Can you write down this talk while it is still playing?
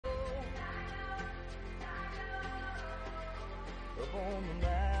up on the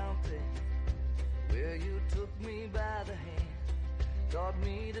mountain where you took me by the hand, taught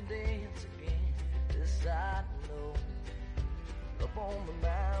me to dance again. This I know. Up on the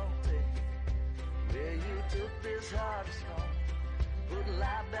mountain where you took this heart of stone, put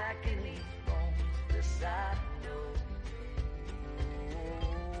life back in these bones. This I know.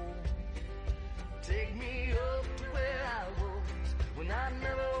 Take me up to where I was when I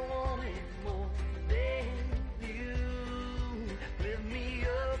never wanted more than you. Lift me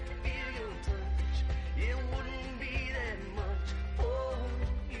up to feel your touch. It wouldn't be that much for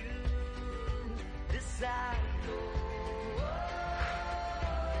you. This I know.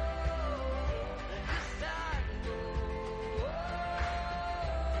 This I know.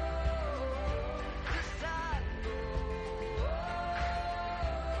 This I know.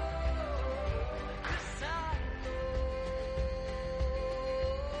 This I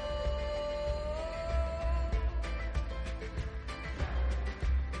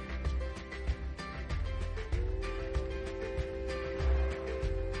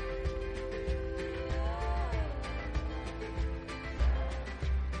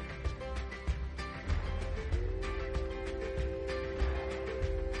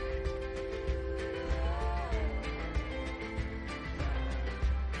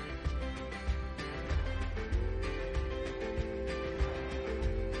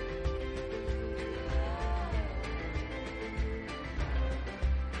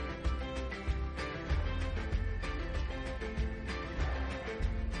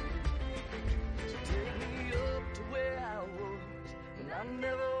I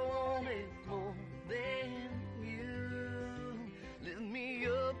never wanted more than you. Lift me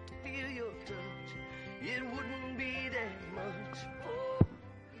up to feel your touch. It wouldn't be that much for you.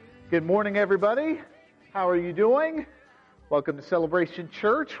 Good morning, everybody. How are you doing? Welcome to Celebration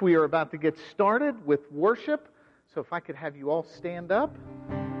Church. We are about to get started with worship. So if I could have you all stand up,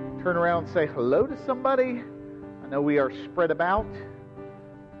 turn around and say hello to somebody. I know we are spread about.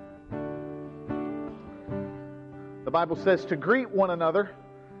 The Bible says to greet one another,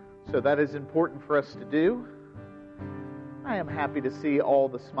 so that is important for us to do. I am happy to see all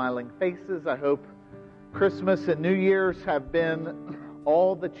the smiling faces. I hope Christmas and New Year's have been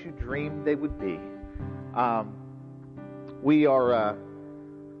all that you dreamed they would be. We are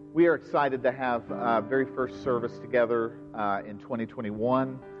excited to have very first service together in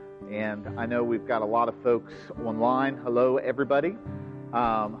 2021, and I know we've got a lot of folks online. Hello, everybody.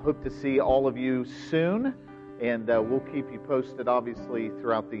 Hope to see all of you soon. And we'll keep you posted, obviously,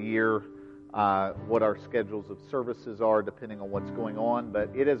 throughout the year, what our schedules of services are, depending on what's going on. But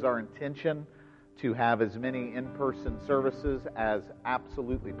it is our intention to have as many in-person services as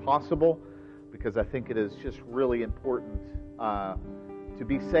absolutely possible, because I think it is just really important to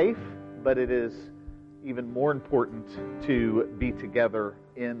be safe, but it is even more important to be together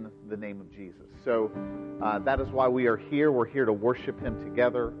in the name of Jesus. So that is why we are here. We're here to worship Him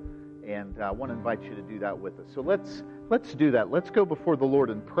together. And I want to invite you to do that with us. So let's do that. Let's go before the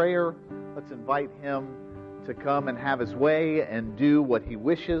Lord in prayer. Let's invite Him to come and have His way and do what He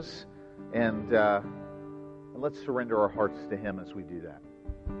wishes. And let's surrender our hearts to Him as we do that.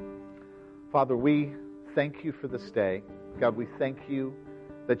 Father, we thank You for this day. God, we thank You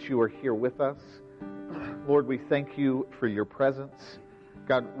that You are here with us. Lord, we thank You for Your presence.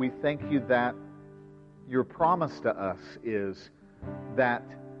 God, we thank You that Your promise to us is that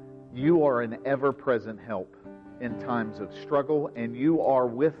You are an ever-present help in times of struggle, and You are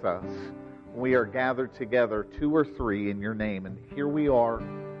with us when we are gathered together, 2 or 3 in Your name. And here we are,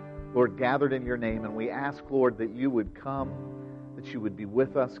 Lord, gathered in Your name, and we ask, Lord, that You would come, that You would be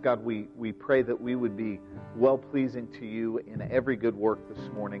with us. God, we pray that we would be well-pleasing to You in every good work this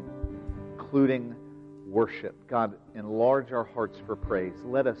morning, including worship. God, enlarge our hearts for praise.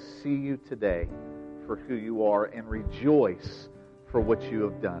 Let us see You today for who You are and rejoice for what You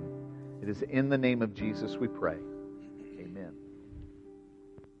have done. It is in the name of Jesus we pray. Amen.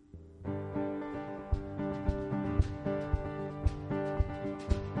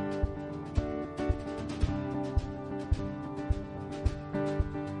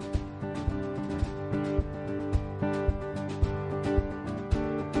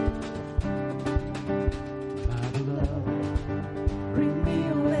 Bring me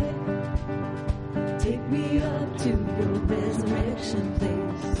away, take me up to Your resurrection place.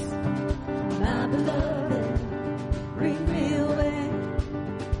 My beloved, bring me away,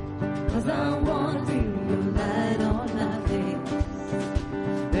 'cause I want to feel Your light on my face.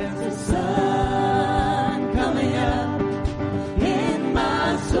 There's a sun coming up in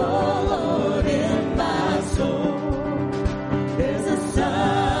my soul, Lord, in my soul. There's a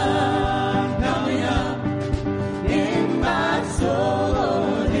sun coming up in my soul.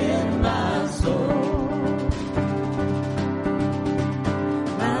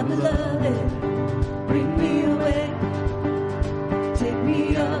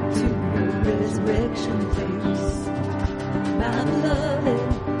 me up to your resurrection place. My beloved,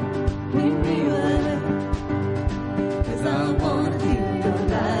 bring me away, 'cause I want to feel your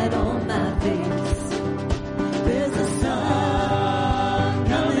light on my face. There's a sun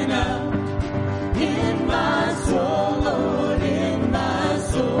coming up in my soul, Lord, in my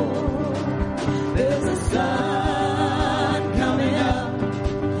soul. There's a sun coming up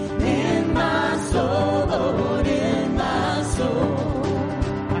in my soul, Lord, in my soul.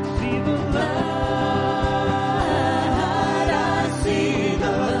 I see the light, I see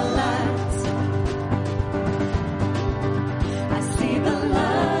the light. I see the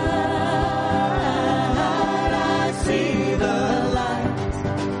light, I see the light.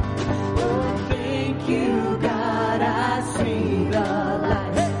 Oh, thank you, God, I see the light.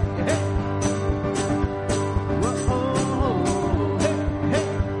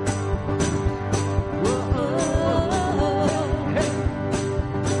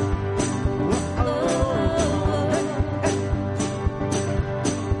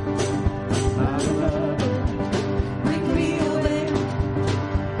 Bring me away,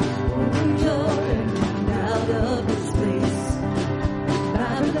 over Jordan, out of this place.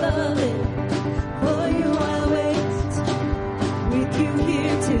 My beloved, for you I wait, with you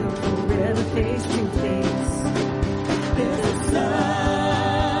here till forever, face to face. There's a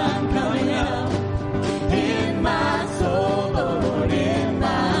sun coming up in my soul, Lord, in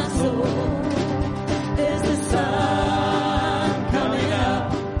my soul. There's a sun coming up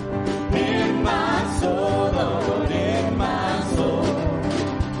in my soul, Lord, in my soul.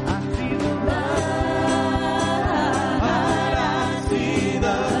 I see the light, I see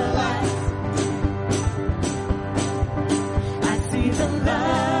the light. I see the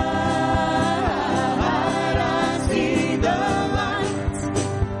light, I see the light.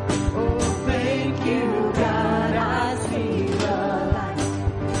 Oh, thank you, God, I see the light.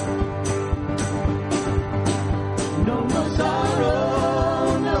 No more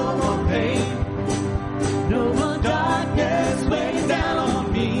sorrow, no more pain, no more darkness weighing down on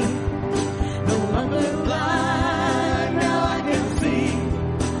me. No longer blind, now I can see.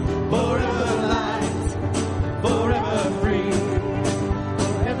 Forever light, forever free.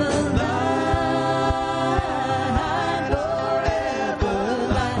 Forever light, forever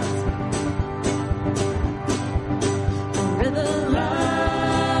light. Forever light,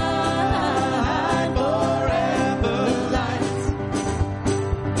 forever light.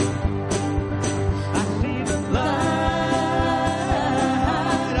 I see the light,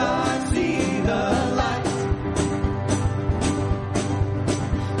 I see the light.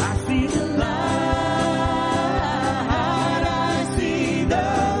 I see the light, I see the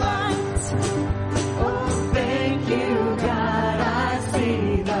light. Oh, thank you, God, I see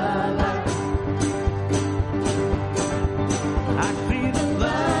the light. I see the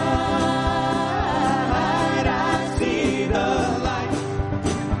light, I see the light.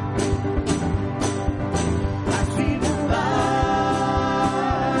 I see the light,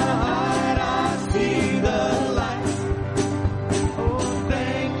 I see the light. Oh,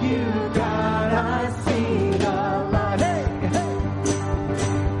 thank you, God, I see the light. Hey, hey.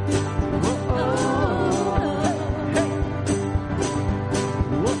 Whoa, hey.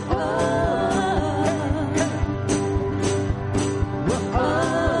 Whoa,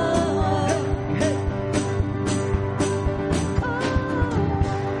 hey.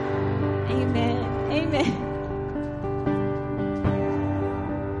 Amen. Amen.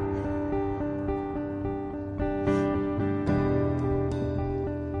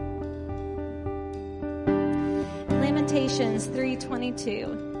 Lamentations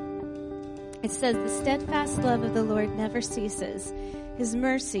 3:22. It says, "The steadfast love of the Lord never ceases. His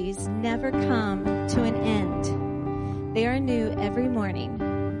mercies never come to an end. They are new every morning.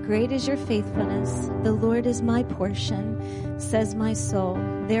 Great is your faithfulness. The Lord is my portion, says my soul.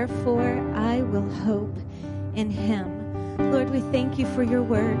 Therefore I will hope in him." Lord, we thank you for your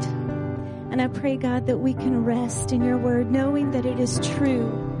word. And I pray, God, that we can rest in your word, knowing that it is true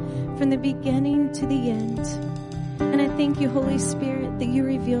from the beginning to the end. And I thank you, Holy Spirit, that you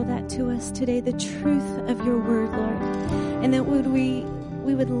reveal that to us today, the truth of your word, Lord. And that we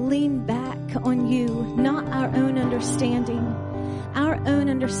would lean back on you, not our own understanding. Our own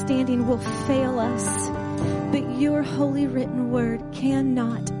understanding will fail us, but your holy written word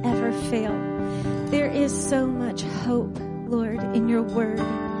cannot ever fail. There is so much hope, Lord, in your word.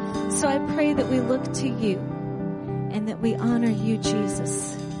 So I pray that we look to you and that we honor you,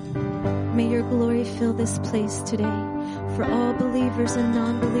 Jesus. May your glory fill this place today. For all believers and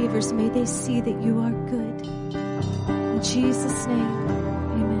non-believers, may they see that you are good. In Jesus' name.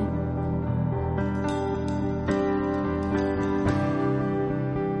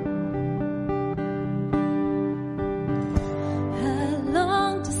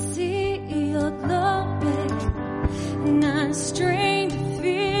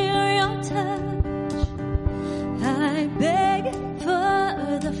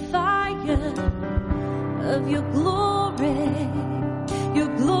 of your glory,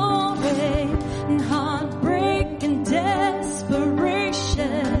 and heartbreak and desperation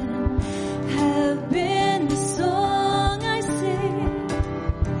have been the song I sing.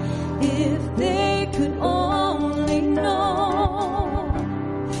 If they could only know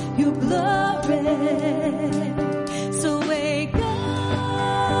your glory. So wake up,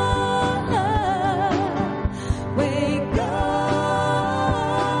 wake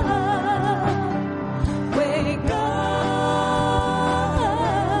up, wake up,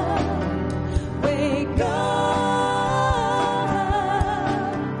 wake up.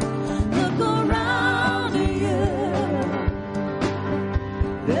 Look around you.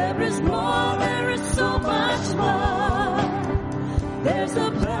 There is more, there is so much more. There's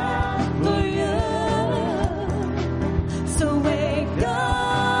a plan for you. So wake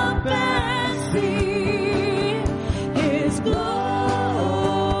up and see His glory,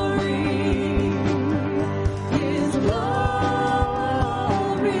 His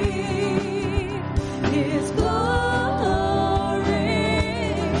glory, His glory,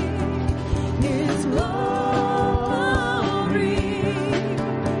 His glory.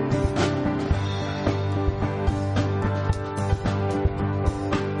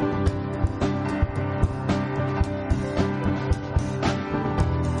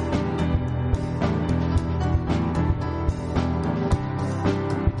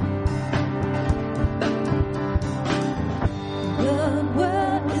 The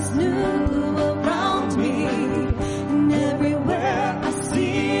world is new around me, and everywhere I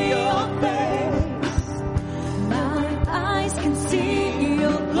see your face, my eyes can see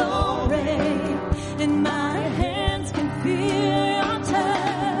your glory, and my hands can feel your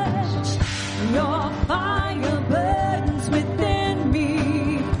touch. Your fire burns within me.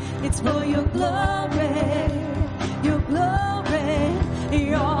 It's for your glory, your glory.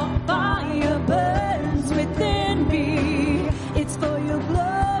 Your fire burns within me. It's for your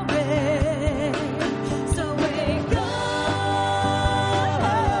glory. So wake up,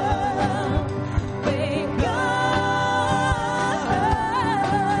 wake up,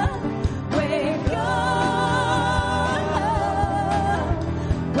 wake up,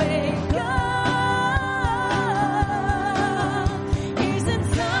 wake up. He's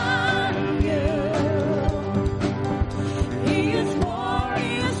inside you. He is more,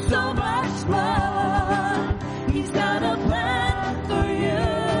 He is so much more. He's got a plan for you.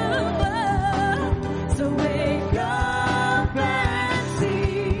 So wake up and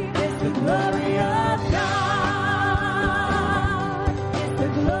see it's the glory of God. It's the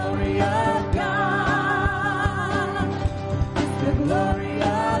glory of God. It's the glory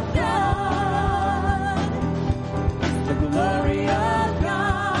of God. It's the glory of God.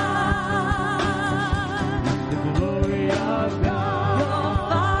 The glory of God. Your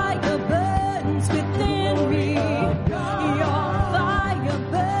fire burns within me. Your fire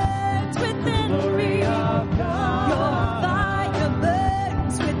burns within me. Your fire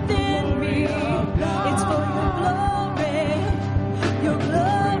burns within me. It's for your glory, your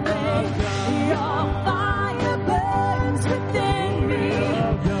glory. Your fire burns within me.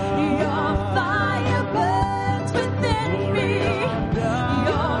 Your fire burns within me.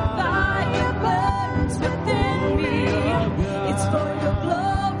 Your fire burns within me. It's for your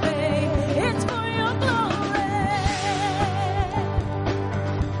glory. It's for your glory.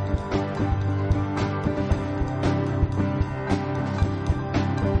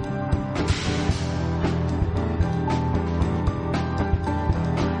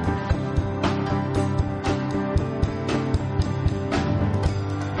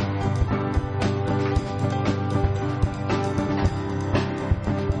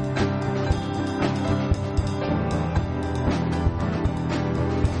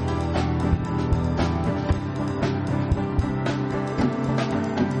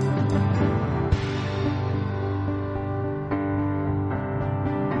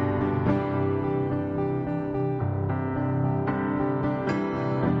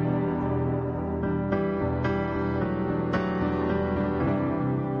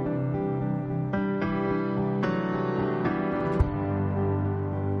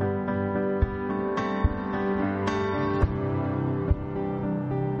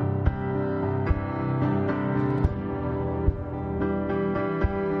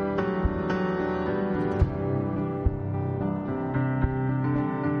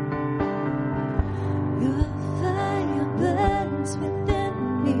 Your fire burns within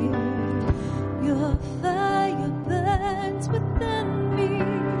me. Your fire burns within me.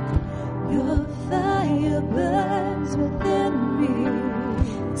 Your fire burns within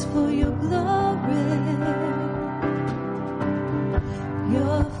me. It's for your glory.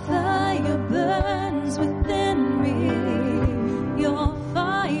 Your fire burns burns within me. Your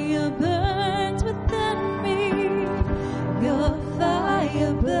fire burns within me. Your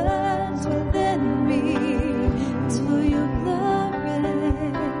fire burns within me. It's for your glory.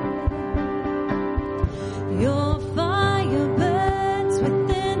 Your fire burns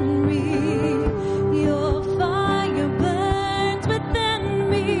within me. Your fire burns within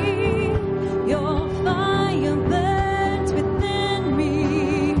me. Your fire burns within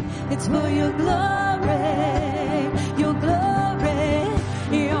me. It's for your glory. Your glory.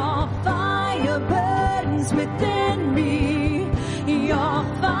 Your fire burns within me. Your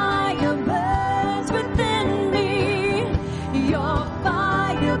fire burns within me. Your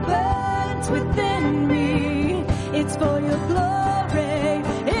fire burns within me. It's for your glory.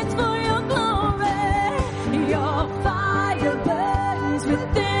 It's for your glory. Your fire burns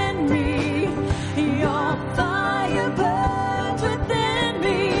within me. Your fire burns within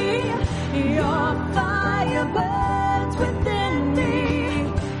me. Your fire burns within me.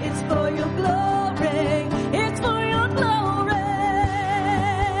 It's for your glory. It's for your glory.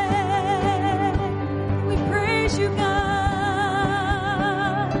 We praise you, God.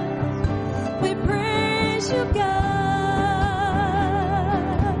 We praise you, God.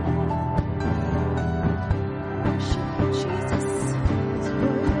 Worship you, Jesus. It's for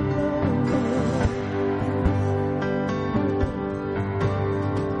your glory.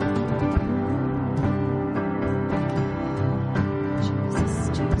 Jesus,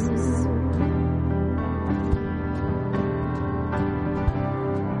 Jesus.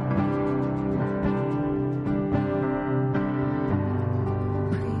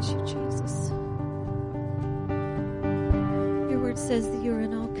 Praise you, Jesus. Your word says that you're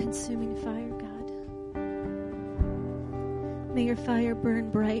an all-consuming fire, God. May your fire burn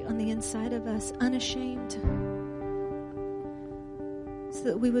bright on the inside of us, unashamed, so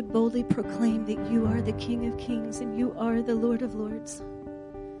that we would boldly proclaim that you are the King of Kings and you are the Lord of Lords.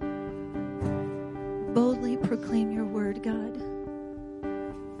 Boldly proclaim your word, God.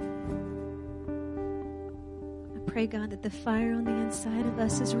 I pray, God, that the fire on the inside of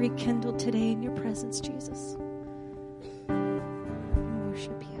us is rekindled today in your presence, Jesus. We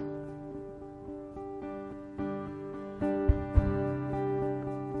worship you.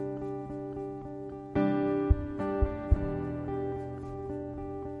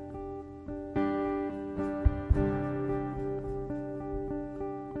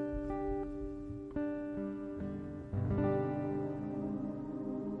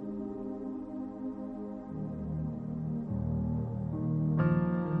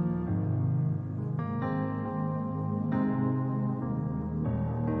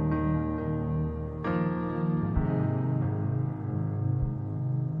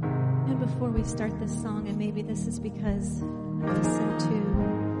 Before we start this song, and maybe this is because I listened to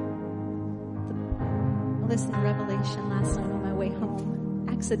Revelation last night on my way home,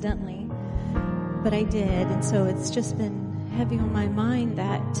 accidentally, but I did, and so it's just been heavy on my mind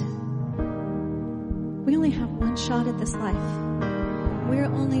that we only have one shot at this life. We're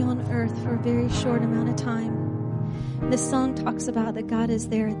only on earth for a very short amount of time. This song talks about that God is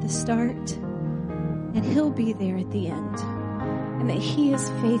there at the start, and He'll be there at the end. And that He is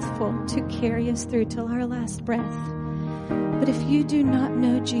faithful to carry us through till our last breath. But if you do not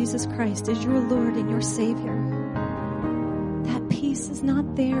know Jesus Christ as your Lord and your Savior, that peace is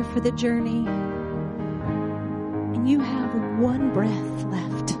not there for the journey. And you have one breath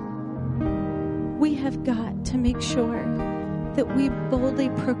left. We have got to make sure that we boldly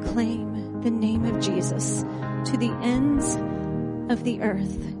proclaim the name of Jesus to the ends of the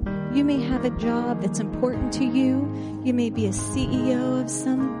earth. You may have a job that's important to you. You may be a CEO of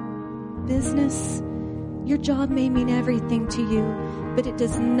some business. Your job may mean everything to you, but it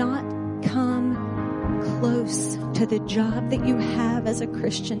does not come close to the job that you have as a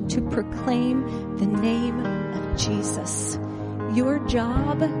Christian to proclaim the name of Jesus. Your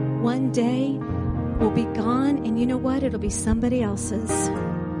job one day will be gone, and you know what? It'll be somebody else's.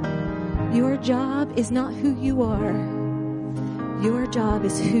 Your job is not who you are. Your job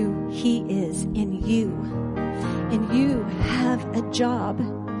is who He is in you. And you have a job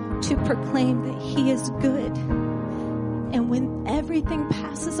to proclaim that He is good. And when everything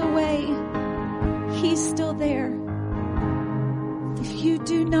passes away, He's still there. If you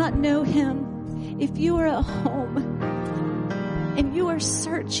do not know Him, if you are at home and you are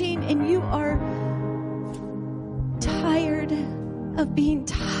searching and you are tired of being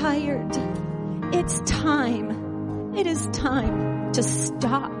tired, it's time. It is time to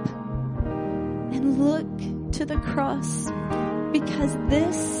stop and look to the cross, because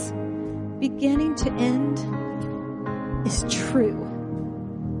this beginning to end is true.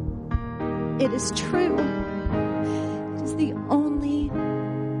 It is true. It is the only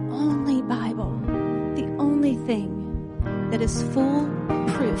Bible, the only thing that is full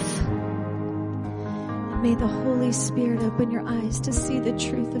proof. And may the Holy Spirit open your eyes to see the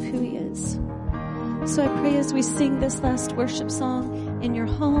truth of who He is. So I pray as we sing this last worship song in your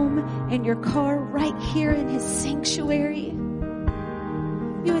home, in your car, right here in His sanctuary,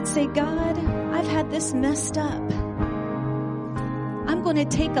 you would say, God, I've had this messed up. I'm going to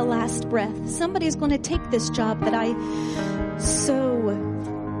take a last breath. Somebody's going to take this job that I so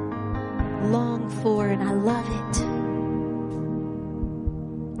long for and I love it.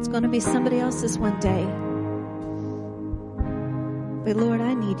 It's going to be somebody else's one day. But Lord,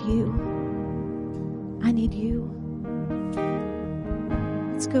 I need you. I need you.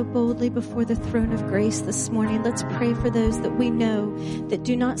 Let's go boldly before the throne of grace this morning. Let's pray for those that we know that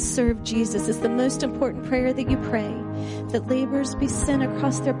do not serve Jesus. It's the most important prayer that you pray, that laborers be sent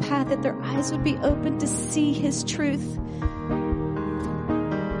across their path, that their eyes would be open to see His truth.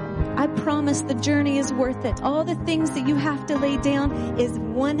 I promise the journey is worth it. All the things that you have to lay down is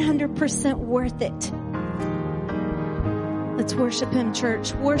 100% worth it. Let's worship Him,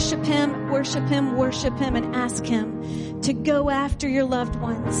 church. Worship Him, worship Him, worship Him, and ask Him to go after your loved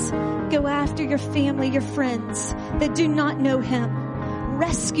ones. Go after your family, your friends that do not know Him.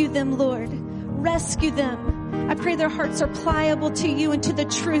 Rescue them, Lord. Rescue them. I pray their hearts are pliable to you and to the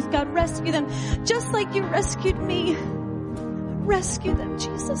truth. God, rescue them just like you rescued me. Rescue them,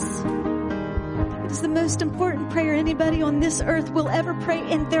 Jesus. It is the most important prayer anybody on this earth will ever pray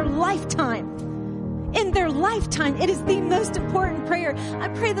in their lifetime. In their lifetime, it is the most important prayer. I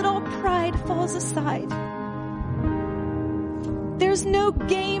pray that all pride falls aside. There's no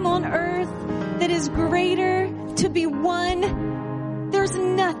game on earth that is greater to be won. There's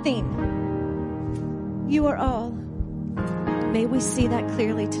nothing. You are all. May we see that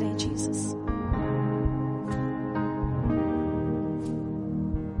clearly today, Jesus.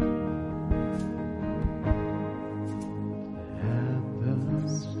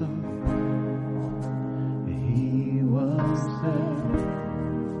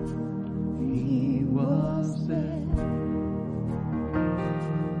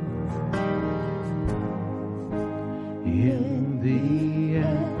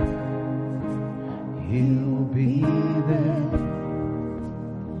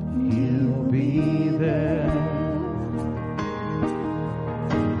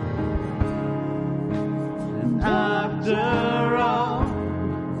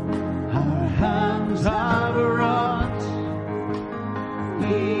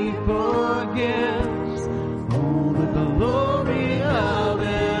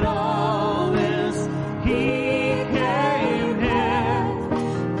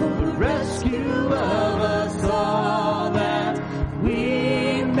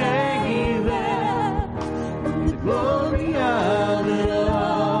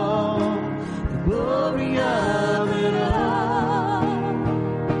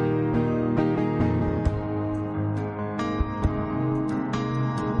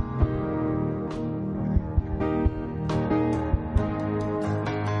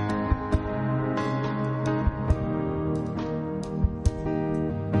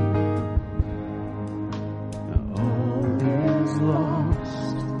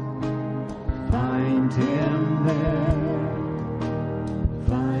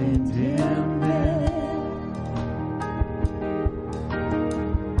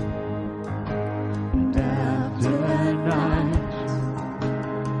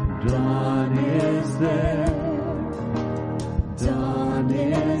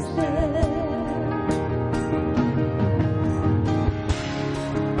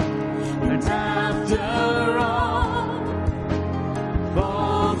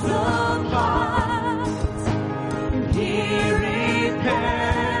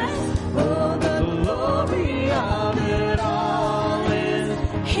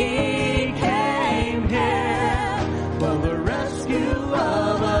 For the rescue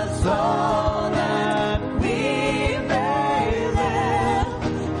of us all, that we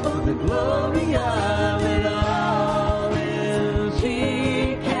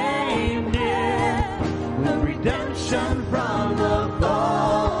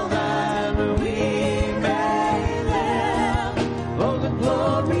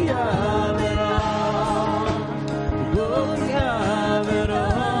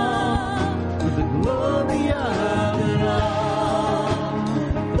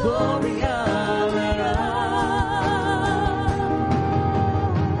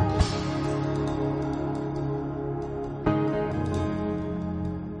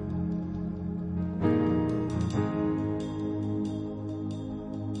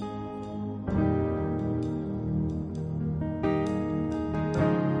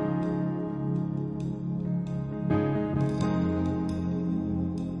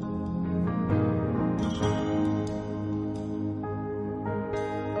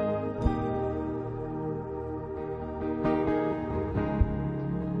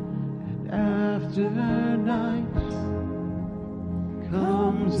After night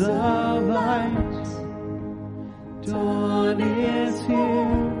comes the light. Dawn is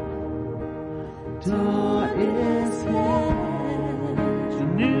here. Dawn is here. It's a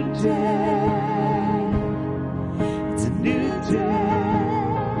new day. It's a new day.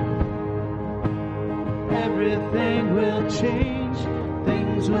 Everything will change.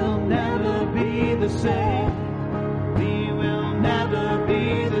 Things will never be the same. We will never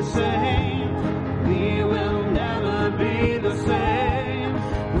be the same. We will never be the same.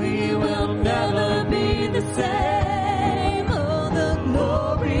 We will never be the same. Oh, the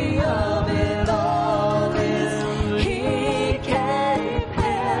glory of it all is He came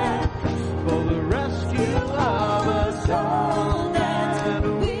here for the rescue of us all, that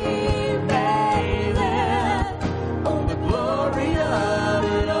we may live. Oh, the glory of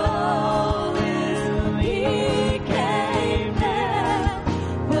it all is He came here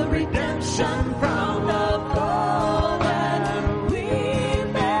for redemption from the fall, that we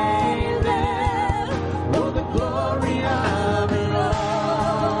may live. Oh, the glory of it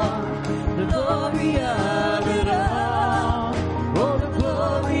all, the glory of it all. Oh, the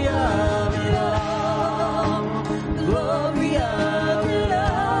glory of it all, the glory of it all.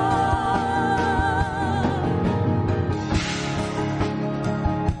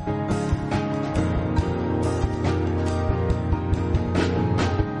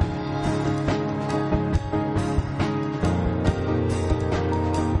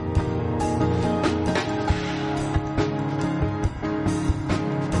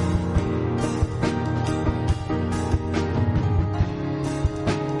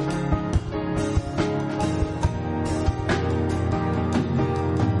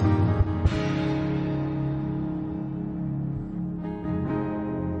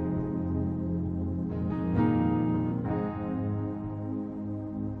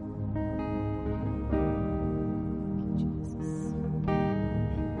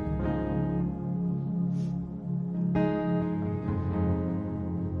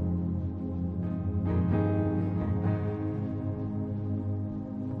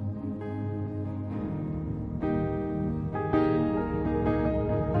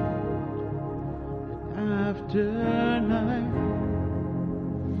 After night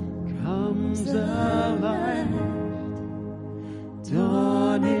comes the light.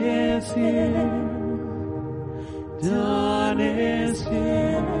 Dawn is here. Dawn is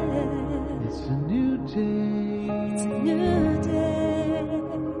here. It's a new day. It's a new day.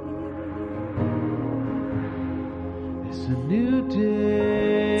 It's a new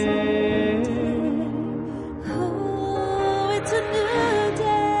day. Oh, it's a new day.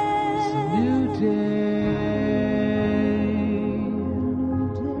 It's a new day.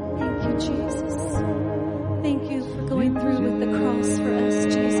 Thank you, Jesus. Thank you for going through with the cross for us,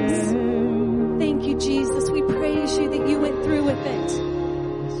 Jesus. Thank you, Jesus. We praise you that you went through with it.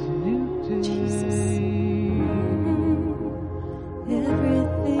 It's a new day. Jesus.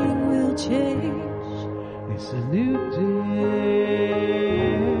 Everything will change. It's a new day.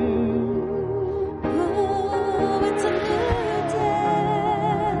 Oh, it's a new day.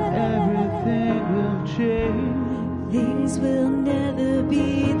 Everything will change. Things will never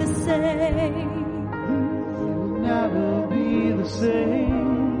be the same. Will never be the same.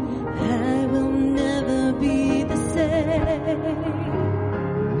 I will never be the same.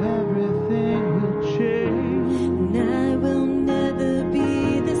 Everything will change. And I will never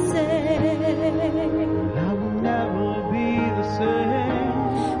be the same. I will never be the same.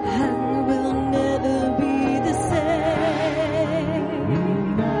 I will never be the same. We will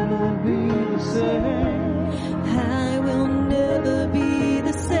never be the same. I will never be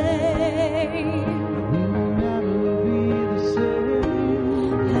the same. We will never be the same.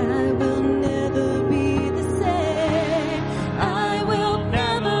 I will never be the same. I will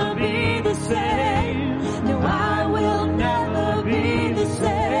never be the same. No, I will never be the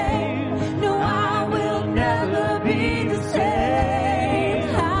same. No, I will never be the same.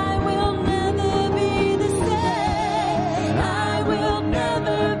 I will never be the same. I will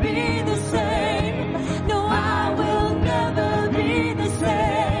never be the same. No, I will never be the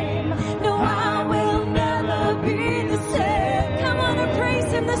same. No, I will never be the same. Come on and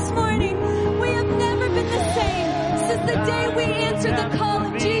praise Him this morning. We have never been the same since the day we answered the call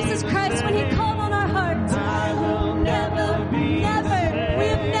of Jesus Christ when He called on our hearts. I will never be Never. We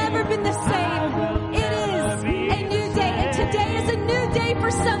have never been the same. It is a new day, and today is a new day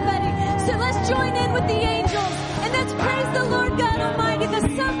for somebody. So let's join in with the angels, and let's praise the Lord God Almighty that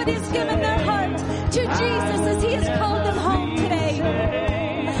somebody has given their heart to Jesus as He has called them home today.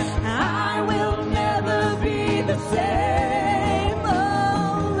 I will never be the same.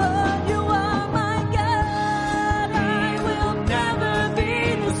 Oh Lord, you are my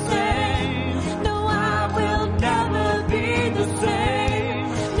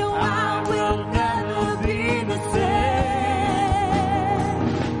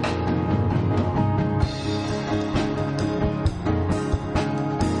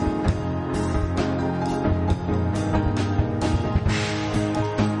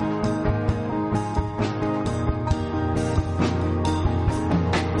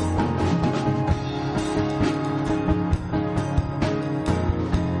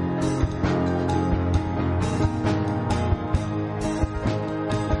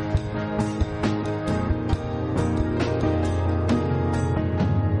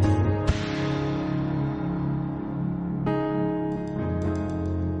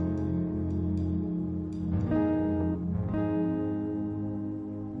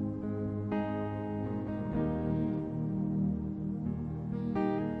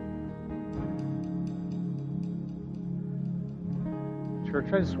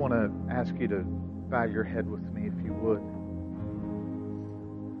Church, I just want to ask you to bow your head with me if you would.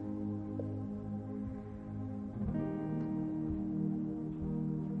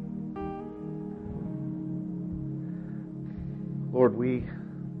 Lord, we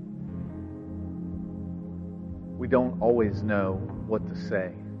don't always know what to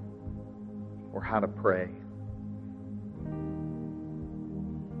say or how to pray.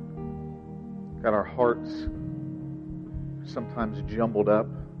 God, our hearts are sometimes jumbled up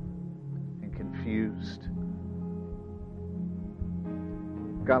and confused.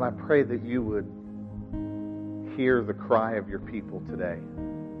 God, I pray that you would hear the cry of your people today.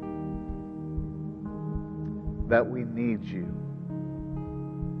 That we need you.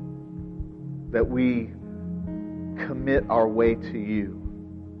 That we commit our way to you,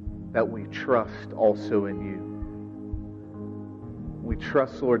 that we trust also in you. We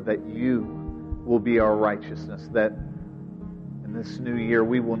trust, Lord, that you will be our righteousness, that in this new year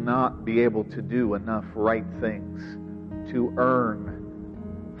we will not be able to do enough right things to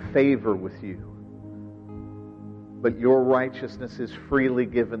earn favor with you. But your righteousness is freely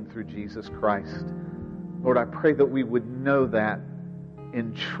given through Jesus Christ. Lord, I pray that we would know that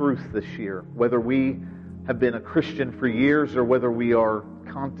in truth this year, whether we have been a Christian for years or whether we are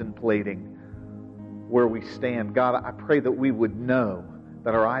contemplating where we stand. God, I pray that we would know,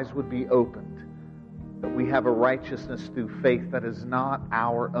 that our eyes would be opened, that we have a righteousness through faith that is not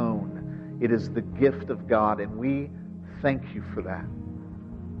our own. It is the gift of God, and we thank you for that.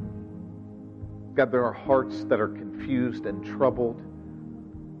 God, there are hearts that are confused and troubled.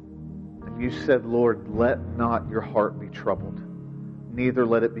 And you said, Lord, let not your heart be troubled, neither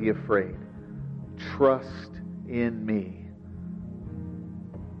let it be afraid. Trust in me.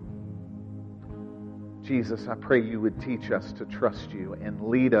 Jesus, I pray you would teach us to trust you and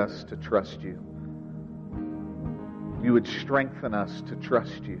lead us to trust you. You would strengthen us to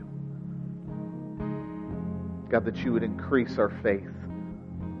trust you. God, that you would increase our faith.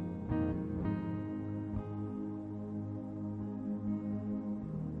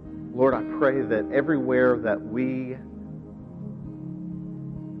 Lord, I pray that everywhere that we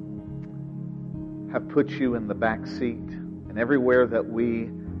have put you in the back seat, and everywhere that we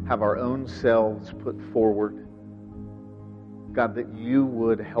have our own selves put forward, God, that you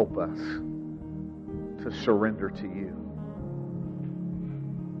would help us to surrender to you.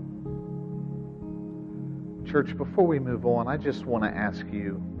 Church, before we move on, I just want to ask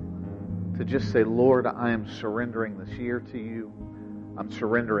you to just say, Lord, I am surrendering this year to you. I'm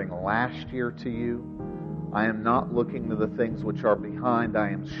surrendering last year to you. I am not looking to the things which are behind. I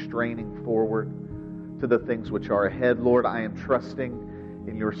am straining forward to the things which are ahead. Lord, I am trusting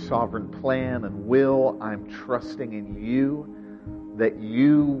in your sovereign plan and will. I'm trusting in you that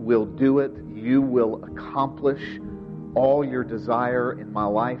you will do it. You will accomplish all your desire in my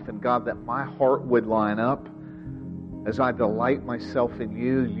life. And God, that my heart would line up. As I delight myself in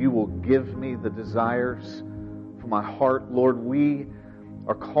you, you will give me the desires for my heart. Lord, we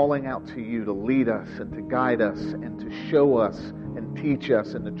are calling out to you to lead us and to guide us and to show us and teach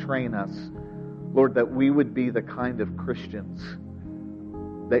us and to train us. Lord, that we would be the kind of Christians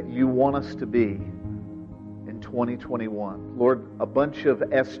that you want us to be in 2021. Lord, a bunch of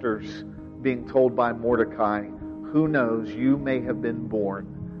Esthers being told by Mordecai, who knows, you may have been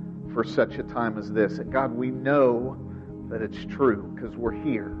born for such a time as this. And God, we know that it's true because we're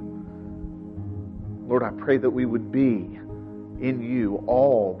here. Lord, I pray that we would be in you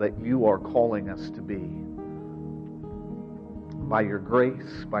all that you are calling us to be. By your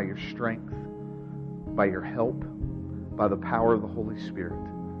grace, by your strength, by your help, by the power of the Holy Spirit.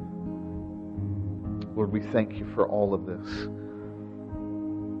 Lord, we thank you for all of this.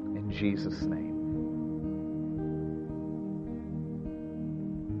 In Jesus' name.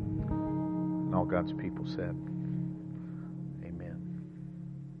 And all God's people said, amen.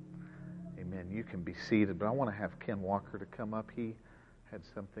 Amen. You can be seated, but I want to have Ken Walker to come up. He had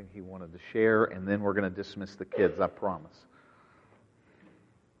something he wanted to share, and then we're going to dismiss the kids, I promise.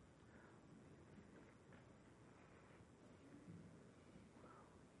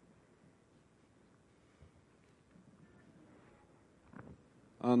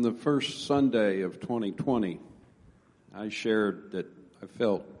 On the first Sunday of 2020, I shared that I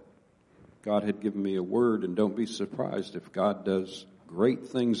felt God had given me a word, and don't be surprised if God does great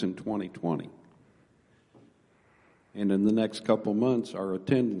things in 2020. And in the next couple months, our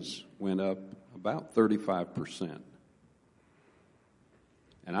attendance went up about 35%.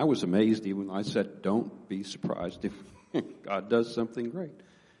 And I was amazed even when I said, don't be surprised if God does something great.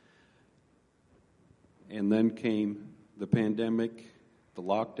 And then came the pandemic, the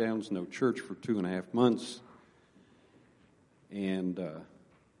lockdowns, no church for 2.5 months. And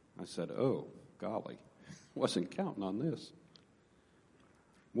I said, oh, golly, wasn't counting on this.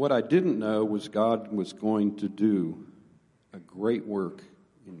 What I didn't know was God was going to do a great work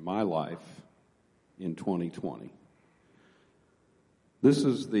in my life in 2020. This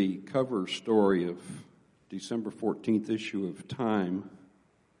is the cover story of December 14th issue of Time.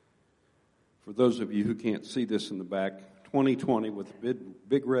 For those of you who can't see this in the back, 2020 with a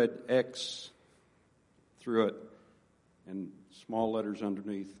big red X through it and small letters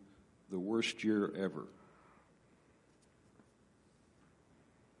underneath, the worst year ever.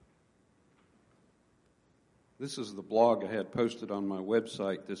 This is the blog I had posted on my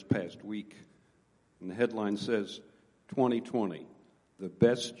website this past week. And the headline says, 2020, the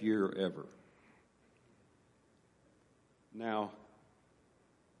best year ever. Now,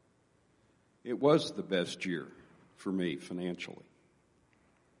 it was the best year for me financially.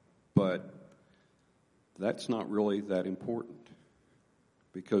 But that's not really that important.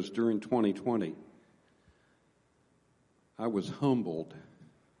 Because during 2020, I was humbled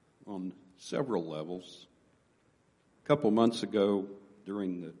on several levels. A couple months ago,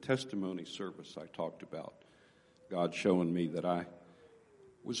 during the testimony service, I talked about God showing me that I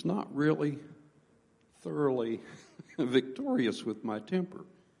was not really thoroughly victorious with my temper.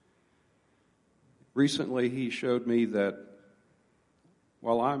 Recently, He showed me that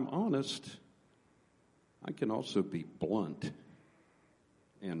while I'm honest, I can also be blunt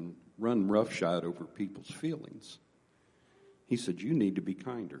and run roughshod over people's feelings. He said, you need to be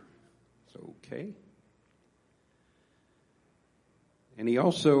kinder. So, okay. And He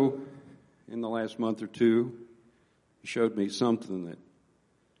also, in the last month or two, He showed me something that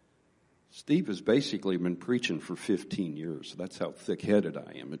Steve has basically been preaching for 15 years. That's how thick-headed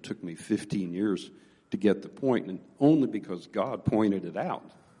I am. It took me 15 years to get the point, and only because God pointed it out.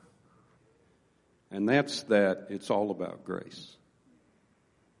 And that's that it's all about grace.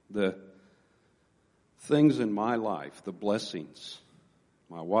 The things in my life, the blessings,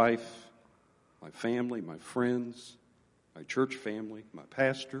 my wife, my family, my friends, my church family, my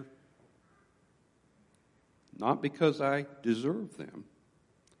pastor, not because I deserve them,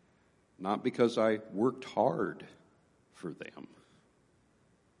 not because I worked hard for them.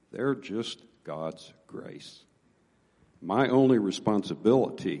 They're just God's grace. My only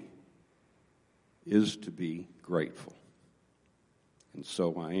responsibility is to be grateful. And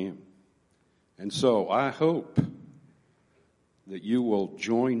so I am. And so I hope that you will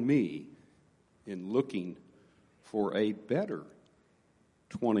join me in looking for a better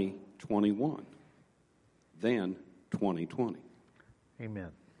 2021 than 2020. Amen.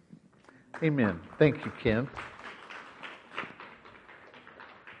 Amen. Thank you, Ken.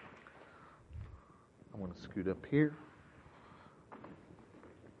 I want to scoot up here.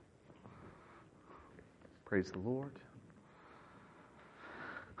 Praise the Lord.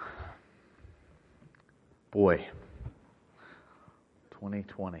 Boy,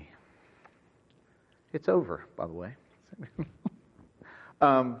 2020. It's over, by the way.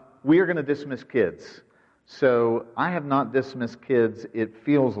 We are going to dismiss kids. So I have not dismissed kids, it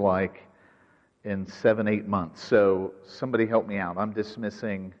feels like, in 7-8 months. So somebody help me out. I'm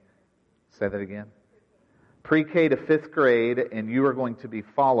dismissing, say that again? Pre-K to 5th grade, and you are going to be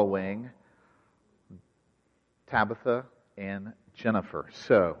following Tabitha and Jennifer.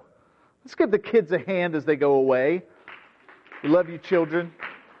 So let's give the kids a hand as they go away. We love you, children.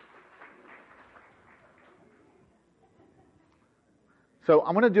 So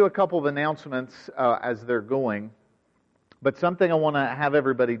I'm going to do a couple of announcements as they're going. But something I want to have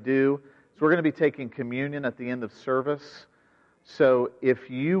everybody do is we're going to be taking communion at the end of service. So if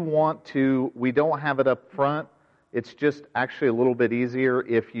you want to, we don't have it up front. It's just actually a little bit easier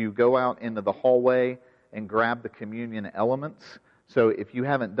if you go out into the hallway and grab the communion elements. So if you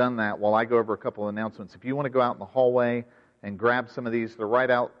haven't done that, while I go over a couple of announcements, if you want to go out in the hallway and grab some of these, they're right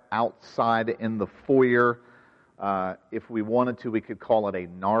outside in the foyer. If we wanted to, we could call it a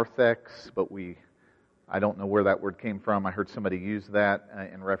narthex, but I don't know where that word came from. I heard somebody use that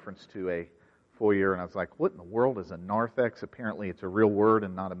in reference to a foyer, and I was like, what in the world is a narthex? Apparently it's a real word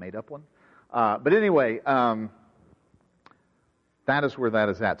and not a made-up one. But anyway, that is where that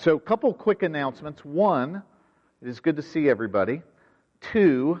is at. So a couple quick announcements. One, it is good to see everybody.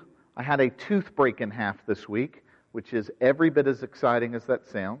 Two, I had a tooth break in half this week, which is every bit as exciting as that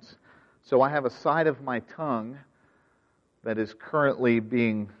sounds. So I have a side of my tongue that is currently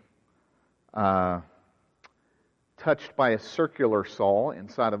being touched by a circular saw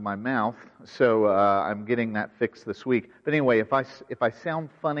inside of my mouth. So I'm getting that fixed this week. But anyway, if I sound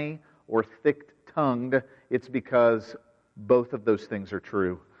funny or thick-tongued, it's because both of those things are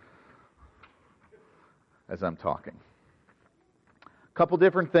true as I'm talking. A couple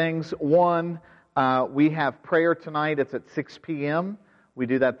different things. One, we have prayer tonight. It's at 6 p.m. We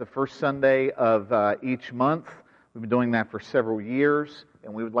do that the first Sunday of each month. We've been doing that for several years,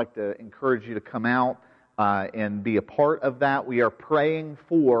 and we would like to encourage you to come out and be a part of that. We are praying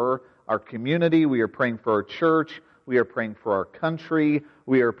for our community. We are praying for our church. We are praying for our country.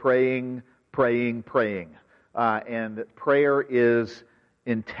 We are praying. And prayer is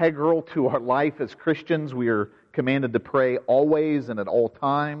integral to our life as Christians. We are commanded to pray always and at all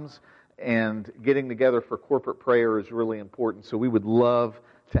times. And getting together for corporate prayer is really important. So we would love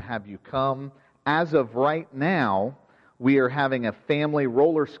to have you come. As of right now, we are having a family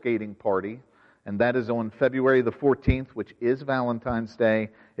roller skating party. And that is on February the 14th, which is Valentine's Day.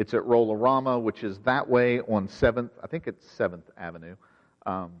 It's at Roll-A-Rama, which is that way on 7th, I think it's 7th Avenue.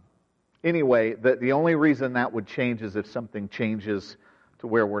 Anyway, the only reason that would change is if something changes to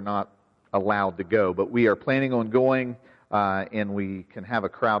where we're not allowed to go. But we are planning on going, and we can have a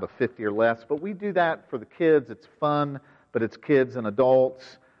crowd of 50 or less. But we do that for the kids. It's fun, but it's kids and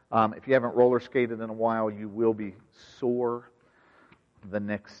adults. If you haven't roller skated in a while, you will be sore the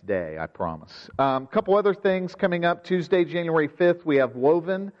next day, I promise. A couple other things coming up. Tuesday, January 5th, we have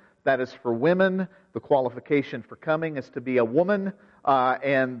Woven. That is for women. The qualification for coming is to be a woman,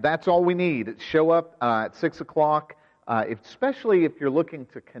 and that's all we need. Show up at 6 o'clock, especially if you're looking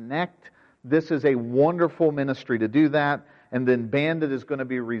to connect. This is a wonderful ministry to do that. And then Bandit is going to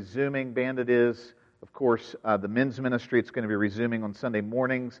be resuming. Bandit is, of course, the men's ministry. It's going to be resuming on Sunday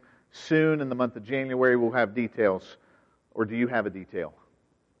mornings. Soon in the month of January, we'll have details. Or do you have a detail?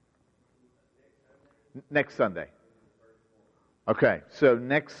 Next Sunday. Okay, so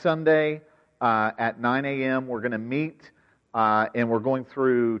next Sunday at 9 a.m. we're going to meet, and we're going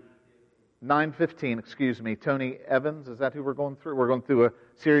through 9:15, Tony Evans. Is that who we're going through? We're going through a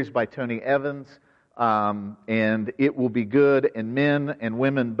series by Tony Evans, and it will be good, and men and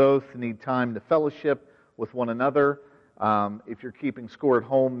women both need time to fellowship with one another. If you're keeping score at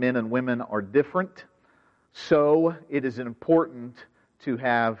home, men and women are different. So it is important to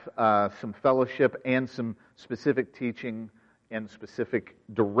have some fellowship and some specific teaching and specific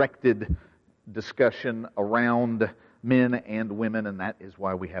directed discussion around men and women, and that is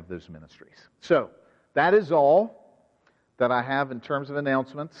why we have those ministries. So that is all that I have in terms of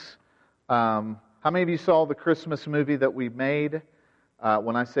announcements. How many of you saw the Christmas movie that we made?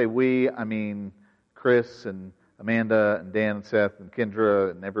 When I say we, I mean Chris and Amanda and Dan and Seth and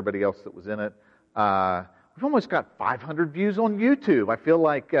Kendra and everybody else that was in it. We've almost got 500 views on YouTube. I feel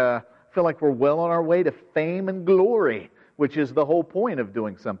like we're well on our way to fame and glory, which is the whole point of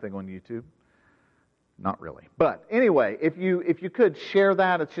doing something on YouTube. Not really, but anyway, if you could share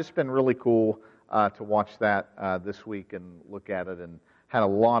that, it's just been really cool to watch that this week and look at it, and had a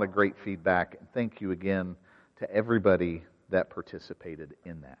lot of great feedback. And thank you again to everybody that participated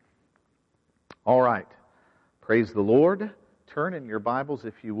in that. All right, praise the Lord. Turn in your Bibles,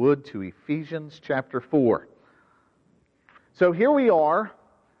 if you would, to Ephesians chapter 4. So here we are,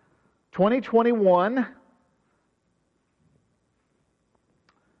 2021,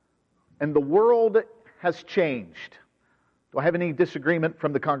 and the world has changed. Do I have any disagreement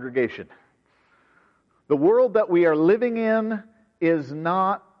from the congregation? The world that we are living in is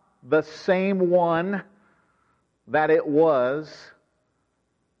not the same one that it was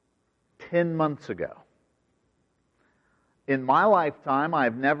 10 months ago. In my lifetime,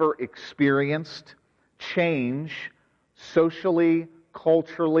 I've never experienced change socially,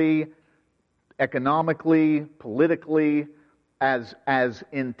 culturally, economically, politically, as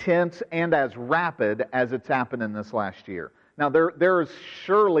intense and as rapid as it's happened in this last year. Now, there has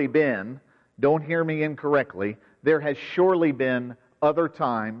surely been, don't hear me incorrectly, there has surely been other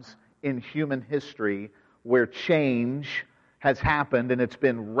times in human history where change has happened, and it's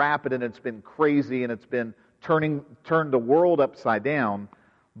been rapid, and it's been crazy, and it's been turned the world upside down.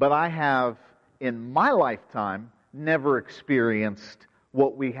 But I have, in my lifetime, never experienced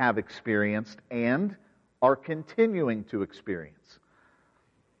what we have experienced and are continuing to experience.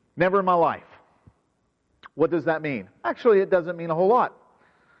 Never in my life. What does that mean? Actually, it doesn't mean a whole lot.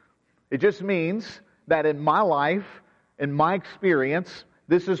 It just means that in my life, in my experience,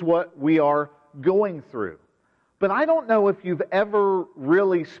 this is what we are going through. But I don't know if you've ever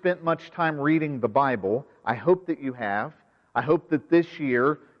really spent much time reading the Bible. I hope that you have. I hope that this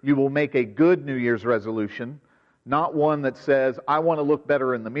year you will make a good New Year's resolution, not one that says, I want to look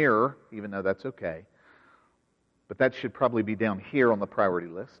better in the mirror, even though that's okay. But that should probably be down here on the priority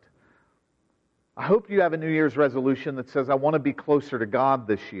list. I hope you have a New Year's resolution that says, I want to be closer to God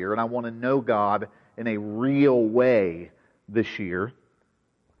this year, and I want to know God in a real way this year.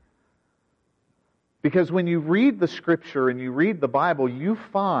 Because when you read the Scripture and you read the Bible, you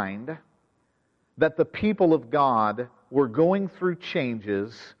find that the people of God were going through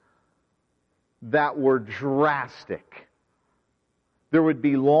changes that were drastic. There would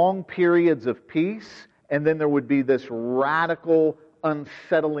be long periods of peace, and then there would be this radical,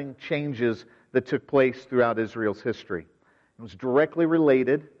 unsettling changes that took place throughout Israel's history. It was directly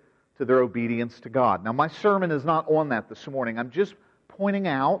related to their obedience to God. Now, my sermon is not on that this morning. I'm just pointing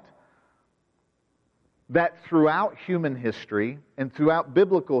out that throughout human history and throughout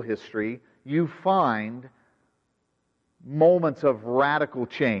biblical history, you find moments of radical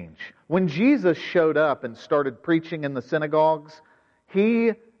change. When Jesus showed up and started preaching in the synagogues,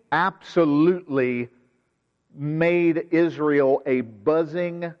 He absolutely made Israel a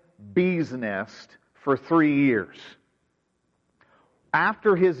buzzing bee's nest for 3 years.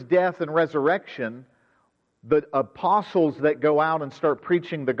 After His death and resurrection, the apostles that go out and start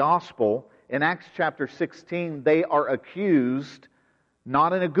preaching the gospel, in Acts chapter 16, they are accused,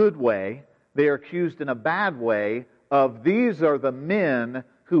 not in a good way, they are accused in a bad way, of these are the men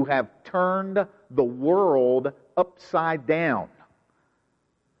who have turned the world upside down.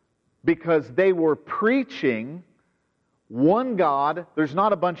 Because they were preaching one God, there's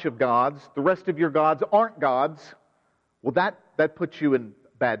not a bunch of gods, the rest of your gods aren't gods. Well, that puts you in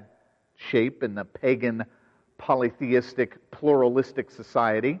bad shape in the pagan, polytheistic, pluralistic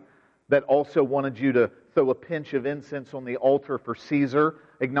society that also wanted you to throw a pinch of incense on the altar for Caesar,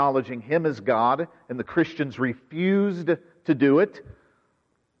 acknowledging him as God, and the Christians refused to do it.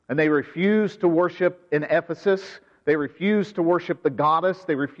 And they refused to worship in Ephesus. They refused to worship the goddess.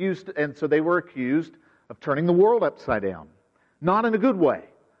 And so they were accused of turning the world upside down. Not in a good way.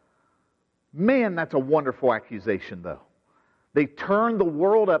 Man, that's a wonderful accusation, though. They turned the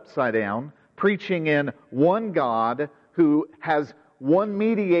world upside down, preaching in one God who has one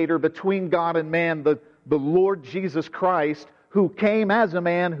mediator between God and man, the Lord Jesus Christ, who came as a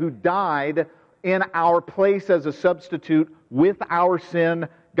man, who died in our place as a substitute with our sin.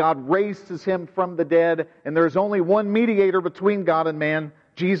 God raises Him from the dead, and there's only one mediator between God and man,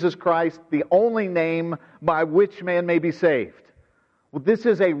 Jesus Christ, the only name by which man may be saved. Well, this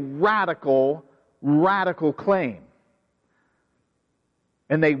is a radical, radical claim.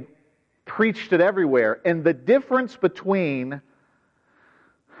 And they preached it everywhere. And the difference between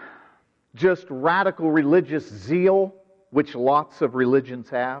just radical religious zeal, which lots of religions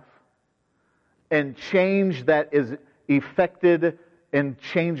have, and change that is effected and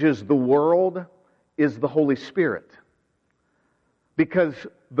changes the world is the Holy Spirit. Because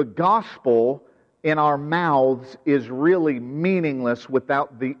the gospel in our mouths is really meaningless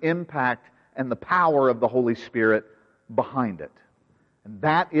without the impact and the power of the Holy Spirit behind it. And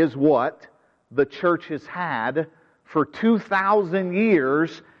that is what the church has had for 2,000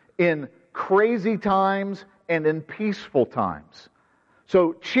 years in crazy times and in peaceful times.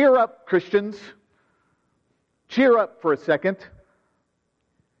 So cheer up, Christians. Cheer up for a second.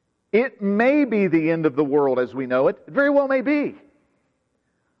 It may be the end of the world as we know it. It very well may be.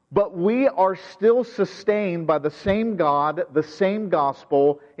 But we are still sustained by the same God, the same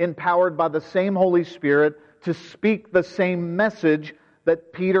gospel, empowered by the same Holy Spirit to speak the same message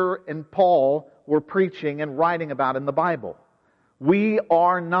that Peter and Paul were preaching and writing about in the Bible. We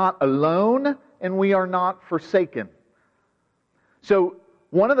are not alone and we are not forsaken. So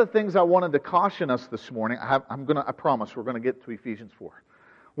one of the things I wanted to caution us this morning, I promise we're going to get to Ephesians 4.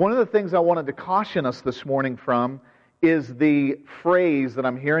 One of the things I wanted to caution us this morning from is the phrase that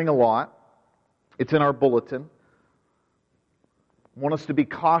I'm hearing a lot. It's in our bulletin. I want us to be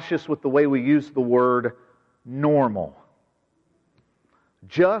cautious with the way we use the word normal.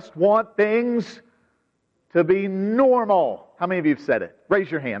 Just want things to be normal. How many of you have said it? Raise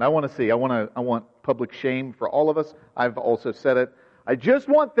your hand. I want to see. I want public shame for all of us. I've also said it. I just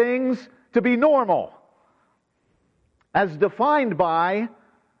want things to be normal. As defined by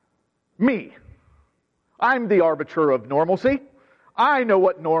me. I'm the arbiter of normalcy. I know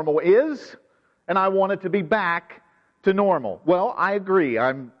what normal is, and I want it to be back to normal. Well, I agree.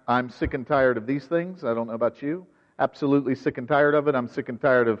 I'm sick and tired of these things. I don't know about you. Absolutely sick and tired of it. I'm sick and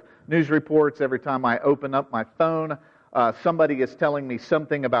tired of news reports. Every time I open up my phone, somebody is telling me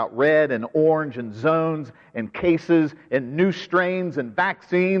something about red and orange and zones and cases and new strains and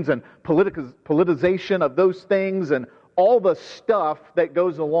vaccines and politicization of those things and all the stuff that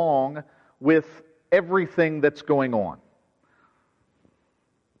goes along with everything that's going on.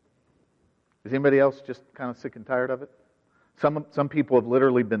 Is anybody else just kind of sick and tired of it? Some people have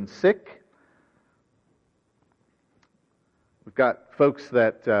literally been sick. We've got folks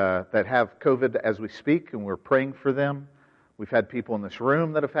that have COVID as we speak, and we're praying for them. We've had people in this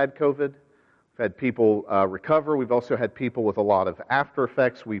room that have had COVID. We've had people recover. We've also had people with a lot of after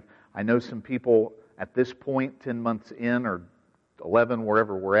effects. I know some people at this point, 10 months in or 11,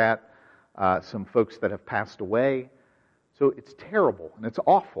 wherever we're at, some folks that have passed away. So it's terrible and it's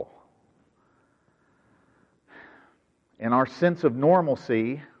awful. And our sense of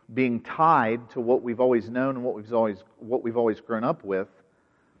normalcy being tied to what we've always known and what we've always grown up with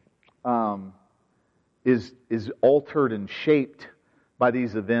is altered and shaped by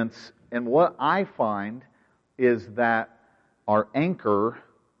these events. And what I find is that our anchor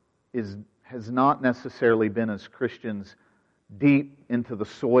has not necessarily been, as Christians, deep into the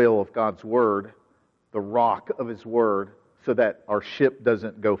soil of God's Word, the rock of His Word, so that our ship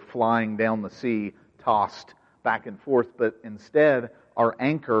doesn't go flying down the sea, tossed back and forth, but instead our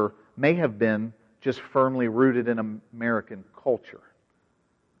anchor may have been just firmly rooted in American culture.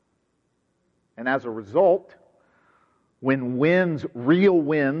 And as a result, when real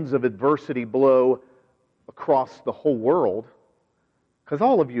winds of adversity blow across the whole world, because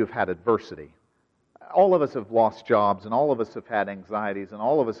all of you have had adversity. All of us have lost jobs, and all of us have had anxieties, and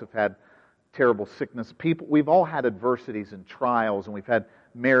all of us have had terrible sickness. We've all had adversities and trials, and we've had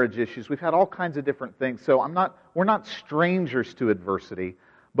marriage issues. We've had all kinds of different things. So we're not strangers to adversity,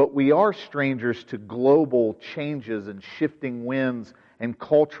 but we are strangers to global changes and shifting winds and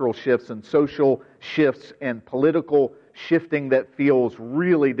cultural shifts and social shifts and political shifting that feels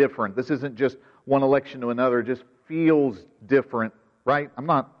really different. This isn't just one election to another. It just feels different, right? I'm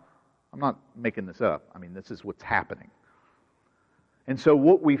not making this up. I mean, this is what's happening. And so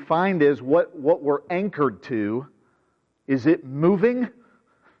what we find is what we're anchored to, is it moving?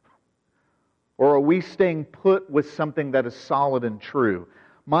 Or are we staying put with something that is solid and true?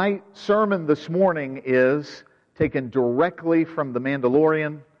 My sermon this morning is taken directly from The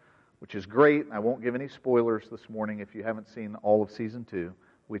Mandalorian, which is great. I won't give any spoilers this morning if you haven't seen all of Season 2,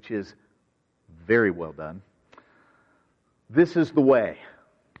 which is very well done. This is the way.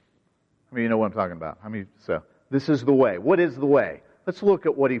 I mean, you know what I'm talking about. This is the way. What is the way? Let's look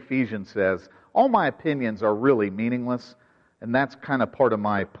at what Ephesians says. All my opinions are really meaningless, and that's kind of part of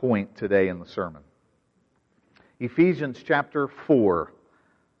my point today in the sermon. Ephesians chapter 4.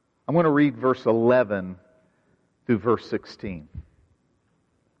 I'm going to read verse 11 through verse 16.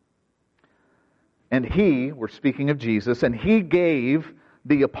 And He, we're speaking of Jesus, and He gave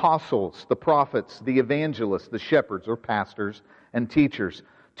the apostles, the prophets, the evangelists, the shepherds or pastors and teachers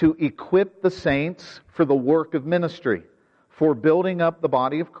to equip the saints for the work of ministry, for building up the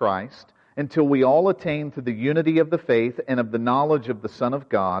body of Christ, until we all attain to the unity of the faith and of the knowledge of the Son of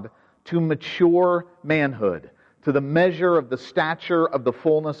God, to mature manhood, to the measure of the stature of the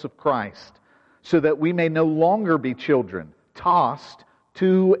fullness of Christ, so that we may no longer be children, tossed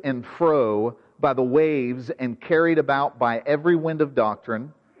to and fro by the waves and carried about by every wind of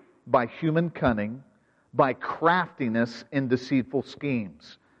doctrine, by human cunning, by craftiness in deceitful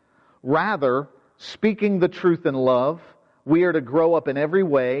schemes. Rather, speaking the truth in love, we are to grow up in every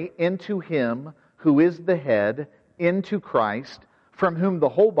way into Him who is the head, into Christ, from whom the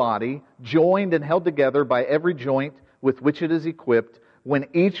whole body, joined and held together by every joint with which it is equipped, when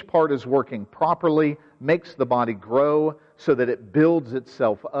each part is working properly, makes the body grow so that it builds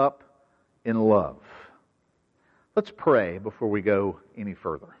itself up in love. Let's pray before we go any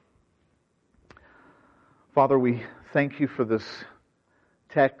further. Father, we thank You for this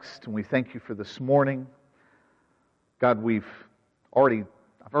text, and we thank You for this morning. God, I've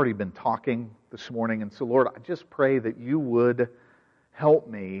already been talking this morning, and so Lord, I just pray that You would help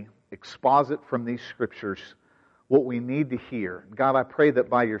me exposit from these scriptures what we need to hear. God, I pray that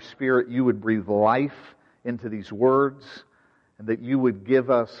by Your Spirit You would breathe life into these words, and that You would give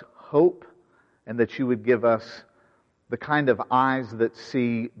us hope, and that You would give us the kind of eyes that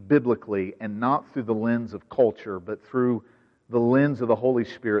see biblically, and not through the lens of culture, but through the lens of the Holy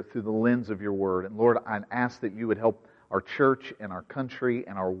Spirit, through the lens of Your Word. And Lord, I ask that You would help our church and our country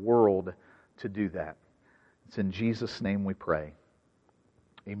and our world to do that. It's in Jesus' name we pray.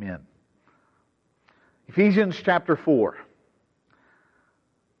 Amen. Ephesians chapter 4.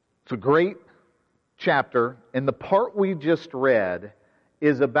 It's a great chapter, and the part we just read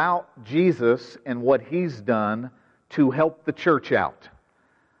is about Jesus and what He's done to help the church out.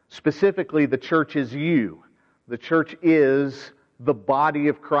 Specifically, the church is you. The church is the body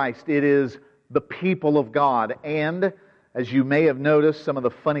of Christ. It is the people of God. And, as you may have noticed, some of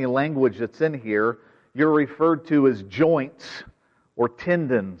the funny language that's in here, you're referred to as joints or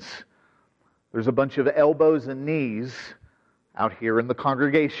tendons. There's a bunch of elbows and knees out here in the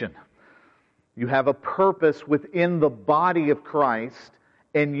congregation. You have a purpose within the body of Christ,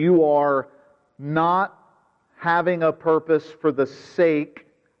 and you are not having a purpose for the sake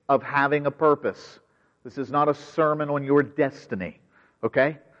of having a purpose. This is not a sermon on your destiny,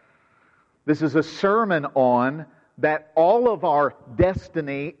 okay? This is a sermon on that all of our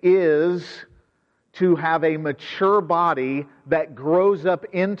destiny is to have a mature body that grows up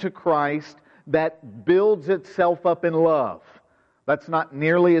into Christ, that builds itself up in love. That's not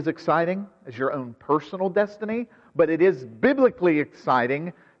nearly as exciting as your own personal destiny, but it is biblically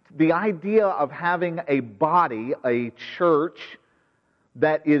exciting. The idea of having a body, a church,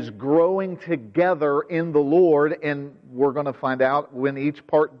 that is growing together in the Lord, and we're going to find out when each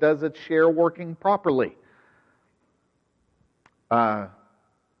part does its share working properly. It's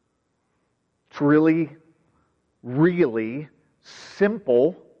really, really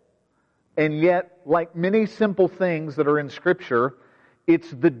simple, and yet, like many simple things that are in Scripture, it's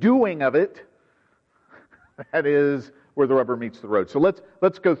the doing of it that is where the rubber meets the road. So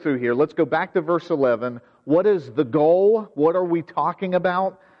let's go through here. Let's go back to verse 11. What is the goal? What are we talking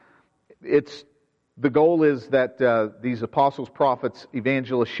about? The goal is that these apostles, prophets,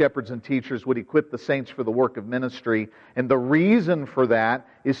 evangelists, shepherds, and teachers would equip the saints for the work of ministry. And the reason for that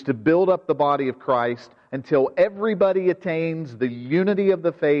is to build up the body of Christ until everybody attains the unity of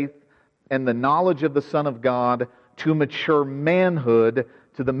the faith and the knowledge of the Son of God, to mature manhood,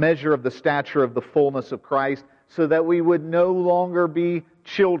 to the measure of the stature of the fullness of Christ, so that we would no longer be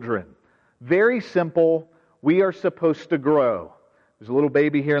children. Very simple. We are supposed to grow. There's a little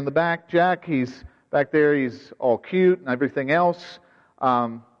baby here in the back, Jack. He's back there. He's all cute and everything else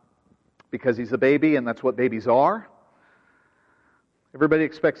because he's a baby, and that's what babies are. Everybody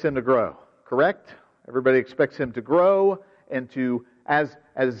expects him to grow, correct? Everybody expects him to grow, and to as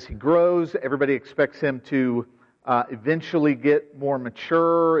he grows, everybody expects him to eventually get more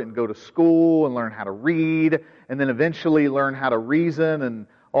mature and go to school and learn how to read, and then eventually learn how to reason, and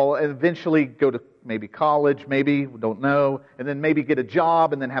eventually go to maybe college, maybe, we don't know, and then maybe get a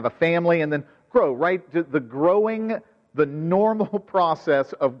job, and then have a family, and then grow, right? The normal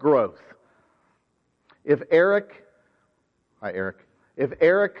process of growth. If Eric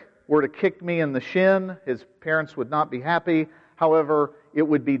were to kick me in the shin, his parents would not be happy. However, it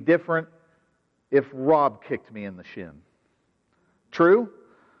would be different if Rob kicked me in the shin. True?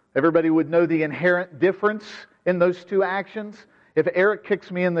 Everybody would know the inherent difference in those two actions. If Eric kicks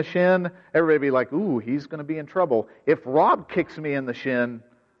me in the shin, everybody would be like, ooh, he's going to be in trouble. If Rob kicks me in the shin,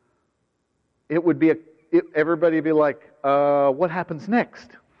 everybody would be like, what happens next?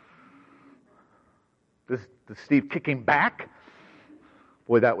 Does Steve kick him back?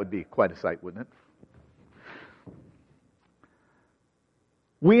 Boy, that would be quite a sight, wouldn't it?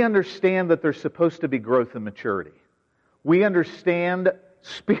 We understand that there's supposed to be growth and maturity. We understand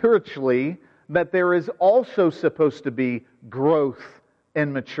spiritually that there is also supposed to be growth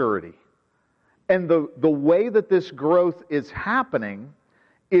and maturity. And the way that this growth is happening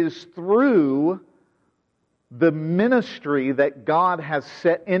is through the ministry that God has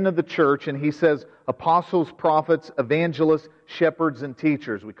set into the church. And He says apostles, prophets, evangelists, shepherds, and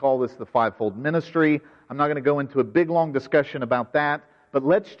teachers. We call this the fivefold ministry. I'm not going to go into a big, long discussion about that. But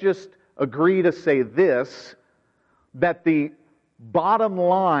let's just agree to say this, that the bottom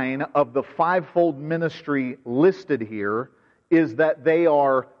line of the fivefold ministry listed here is that they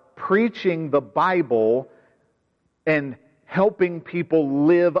are preaching the Bible and helping people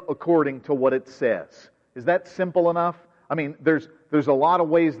live according to what it says. Is that simple enough? I mean, there's a lot of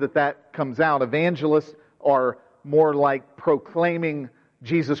ways that comes out. Evangelists are more like proclaiming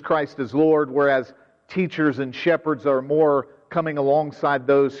Jesus Christ as Lord, whereas teachers and shepherds are more coming alongside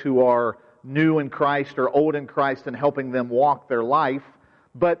those who are new in Christ or old in Christ and helping them walk their life.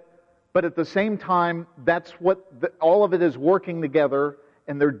 But at the same time, that's what all of it is working together,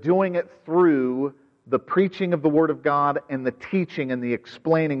 and they're doing it through the preaching of the Word of God and the teaching and the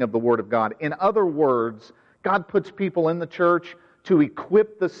explaining of the Word of God. In other words, God puts people in the church to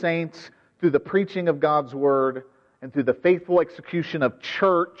equip the saints through the preaching of God's Word and through the faithful execution of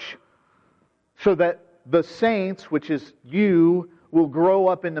church, so that the saints, which is you, will grow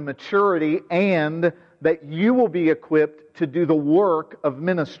up into maturity, and that you will be equipped to do the work of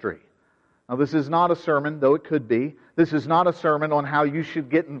ministry. Now, this is not a sermon, though it could be. This is not a sermon on how you should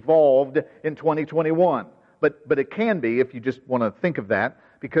get involved in 2021. But it can be if you just want to think of that,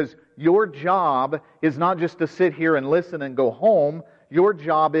 because your job is not just to sit here and listen and go home. Your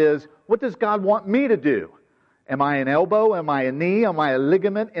job is, what does God want me to do? Am I an elbow? Am I a knee? Am I a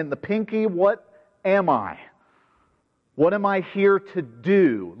ligament in the pinky? What am I? What am I here to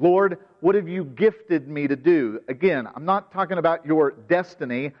do? Lord, what have you gifted me to do? Again, I'm not talking about your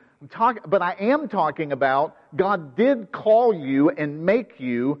destiny, but I am talking about God did call you and make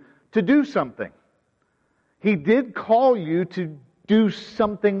you to do something. He did call you to do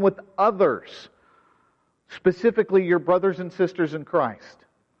something with others, specifically your brothers and sisters in Christ.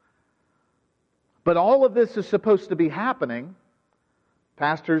 But all of this is supposed to be happening.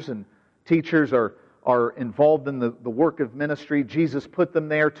 Pastors and teachers are involved in the work of ministry. Jesus put them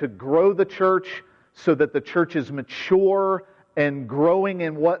there to grow the church so that the church is mature and growing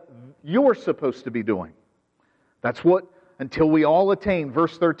in what you're supposed to be doing. That's what, until we all attain,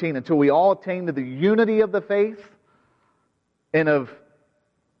 verse 13, until we all attain to the unity of the faith and of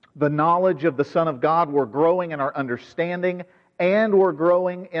the knowledge of the Son of God, we're growing in our understanding and we're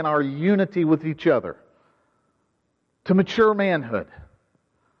growing in our unity with each other to mature manhood,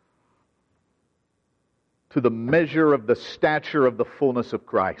 to the measure of the stature of the fullness of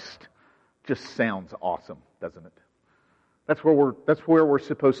Christ. Just sounds awesome, doesn't it? That's where we're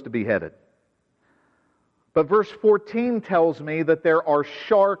supposed to be headed. But verse 14 tells me that there are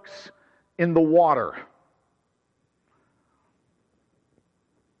sharks in the water.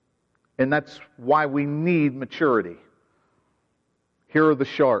 And that's why we need maturity. Here are the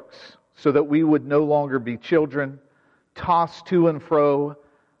sharks, so that we would no longer be children, tossed to and fro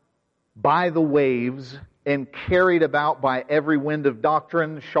by the waves and carried about by every wind of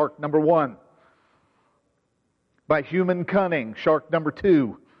doctrine, shark number 1. By human cunning, shark number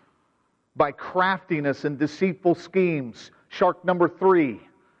 2. By craftiness and deceitful schemes, shark number 3.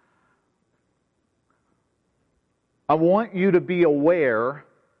 I want you to be aware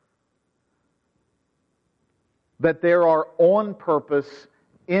that there are on purpose,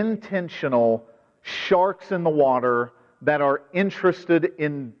 intentional sharks in the water that are interested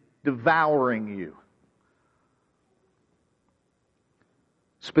in devouring you.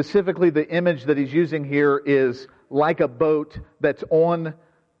 Specifically, the image that he's using here is like a boat that's on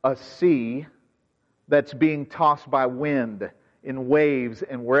a sea that's being tossed by wind in waves,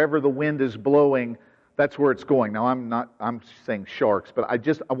 and wherever the wind is blowing, that's where it's going. Now, I'm saying sharks, but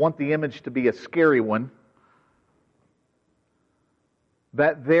I want the image to be a scary one.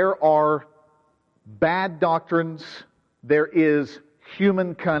 That there are bad doctrines, there is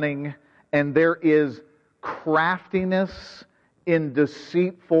human cunning, and there is craftiness in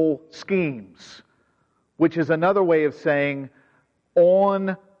deceitful schemes, which is another way of saying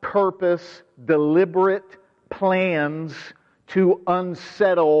on purpose, deliberate plans to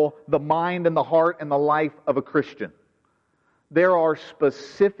unsettle the mind and the heart and the life of a Christian. There are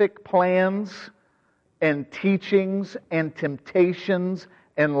specific plans and teachings and temptations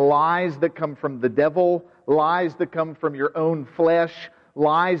and lies that come from the devil, lies that come from your own flesh,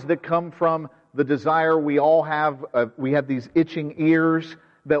 lies that come from the desire we all have. We have these itching ears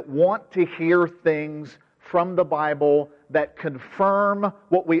that want to hear things from the Bible that confirm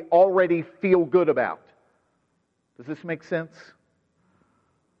what we already feel good about. Does this make sense?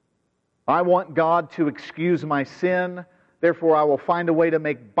 I want God to excuse my sin, therefore I will find a way to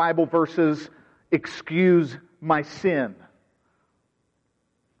make Bible verses excuse my sin.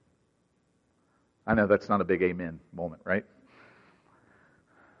 I know that's not a big amen moment, right?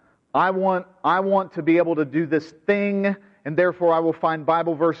 I want to be able to do this thing, and therefore I will find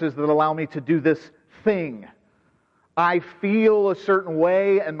Bible verses that allow me to do this thing. I feel a certain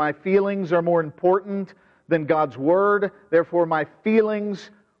way, and my feelings are more important than God's Word. Therefore, my feelings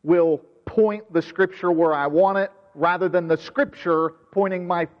will point the Scripture where I want it, rather than the Scripture pointing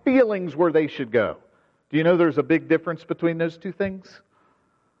my feelings where they should go. Do you know there's a big difference between those two things?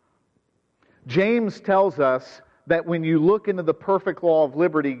 James tells us that when you look into the perfect law of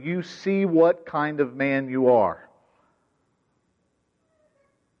liberty, you see what kind of man you are.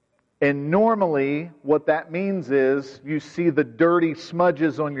 And normally, what that means is you see the dirty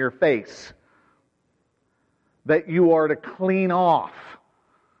smudges on your face that you are to clean off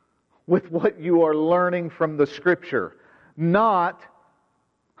with what you are learning from the Scripture. Not,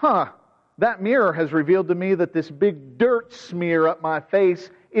 that mirror has revealed to me that this big dirt smear up my face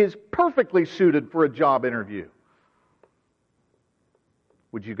is perfectly suited for a job interview.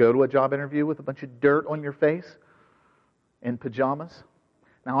 Would you go to a job interview with a bunch of dirt on your face in pajamas?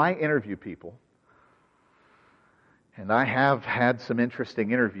 Now, I interview people, and I have had some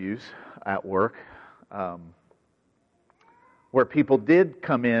interesting interviews at work where people did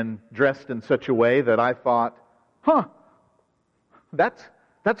come in dressed in such a way that I thought,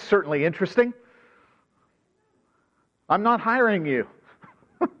 that's certainly interesting. I'm not hiring you.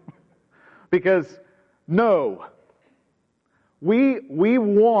 Because, no, we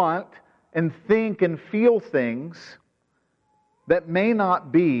want and think and feel things that may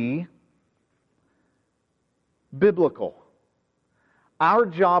not be biblical. Our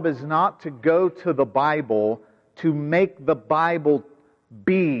job is not to go to the Bible to make the Bible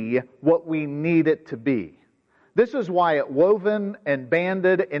be what we need it to be. This is why at Woven and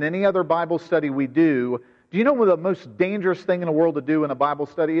Banded and any other Bible study we do you know what the most dangerous thing in the world to do in a Bible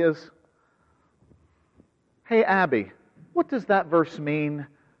study is? Hey, Abby, what does that verse mean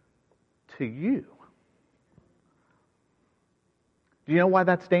to you? Do you know why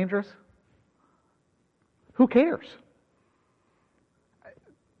that's dangerous? Who cares?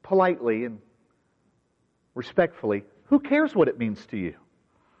 Politely and respectfully, who cares what it means to you?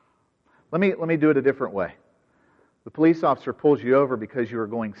 Let me do it a different way. The police officer pulls you over because you are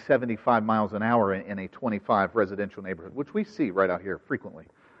going 75 miles an hour in a 25 residential neighborhood, which we see right out here frequently.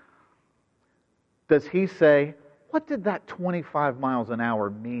 Does he say, what did that 25 miles an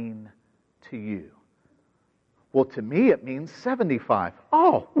hour mean to you? Well, to me it means 75.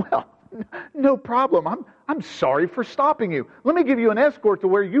 Oh, well, no problem. I'm sorry for stopping you. Let me give you an escort to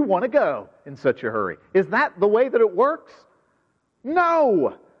where you want to go in such a hurry. Is that the way that it works?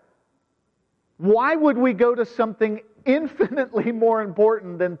 No. Why would we go to something infinitely more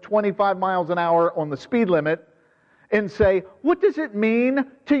important than 25 miles an hour on the speed limit and say, what does it mean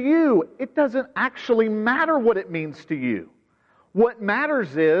to you? It doesn't actually matter what it means to you. What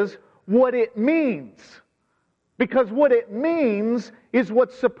matters is what it means. Because what it means is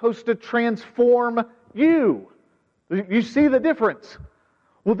what's supposed to transform you. You see the difference?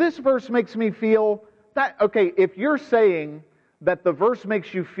 Well, this verse makes me feel that, okay, if you're saying that the verse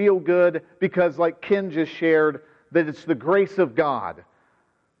makes you feel good because, like Ken just shared, that it's the grace of God.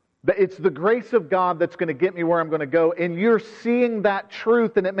 That it's the grace of God that's going to get me where I'm going to go, and you're seeing that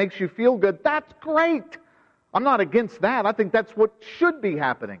truth and it makes you feel good, that's great. I'm not against that. I think that's what should be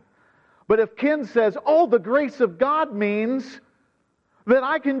happening. But if Ken says, oh, the grace of God means that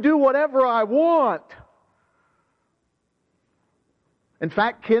I can do whatever I want. In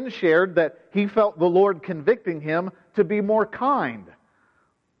fact, Ken shared that he felt the Lord convicting him to be more kind.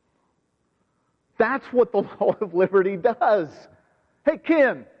 That's what the law of liberty does. Hey,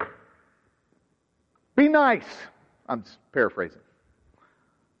 Ken, be nice. I'm paraphrasing.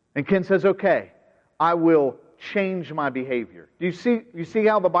 And Ken says, okay, I will change my behavior. Do you see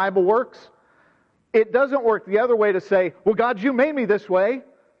how the Bible works? It doesn't work the other way to say, well, God, you made me this way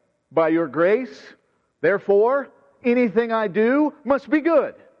by your grace. Therefore, anything I do must be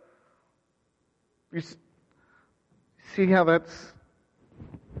good. You see how that's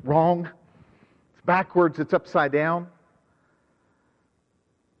wrong? It's backwards, it's upside down.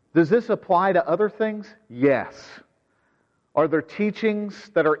 Does this apply to other things? Yes. Are there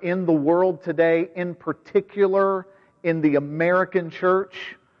teachings that are in the world today, in particular in the American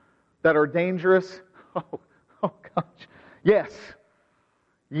church, that are dangerous? Oh gosh. Yes.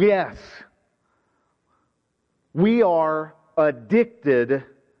 Yes. We are addicted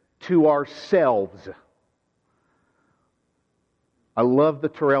to ourselves. I love the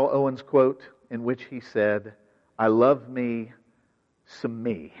Terrell Owens quote in which he said, I love me some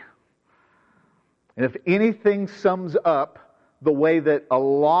me. And if anything sums up the way that a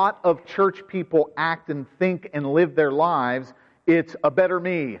lot of church people act and think and live their lives, it's a better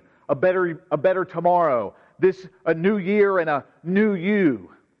me, a better tomorrow, a new year and a new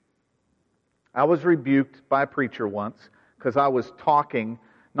you. I was rebuked by a preacher once because I was talking,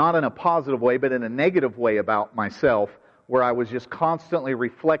 not in a positive way, but in a negative way about myself, where I was just constantly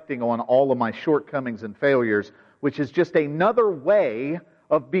reflecting on all of my shortcomings and failures, which is just another way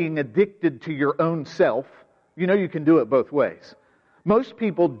of being addicted to your own self. You know you can do it both ways. Most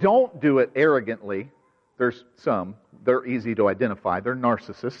people don't do it arrogantly. There's some. They're easy to identify. They're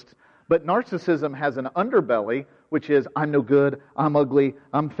narcissists. But narcissism has an underbelly, which is, I'm no good, I'm ugly,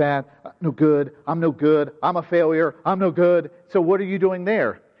 I'm fat, no good, I'm no good, I'm a failure, I'm no good. So what are you doing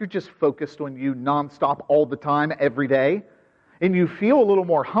there? You're just focused on you nonstop all the time, every day. And you feel a little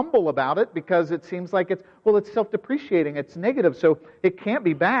more humble about it because it seems like it's self-depreciating, it's negative, so it can't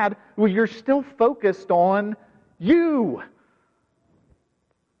be bad. Well, you're still focused on you.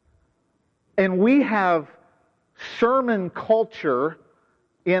 And we have sermon culture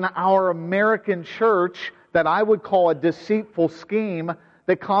in our American church that I would call a deceitful scheme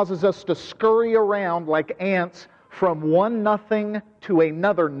that causes us to scurry around like ants from one nothing to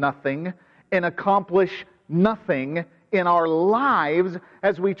another nothing and accomplish nothing in our lives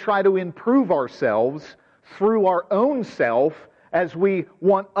as we try to improve ourselves through our own self, as we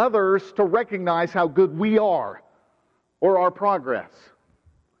want others to recognize how good we are or our progress.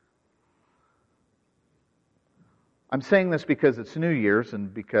 I'm saying this because it's New Year's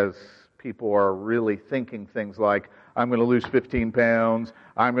and because people are really thinking things like, I'm going to lose 15 pounds,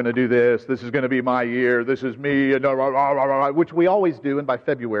 I'm going to do this is going to be my year, this is me, and which we always do, and by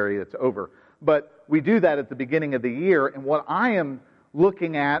February it's over. But we do that at the beginning of the year, and what I am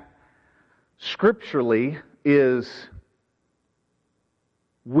looking at scripturally is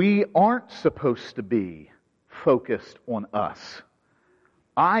we aren't supposed to be focused on us.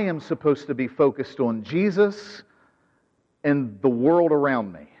 I am supposed to be focused on Jesus and the world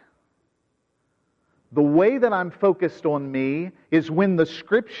around me. The way that I'm focused on me is when the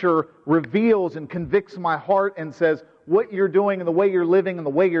Scripture reveals and convicts my heart and says, what you're doing and the way you're living and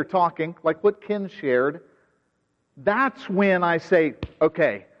the way you're talking, like what Ken shared, that's when I say,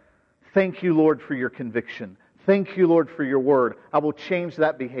 okay, thank you, Lord, for your conviction. Thank you, Lord, for your word. I will change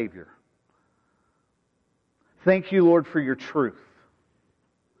that behavior. Thank you, Lord, for your truth.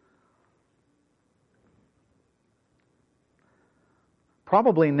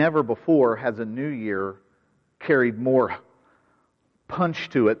 Probably never before has a new year carried more punch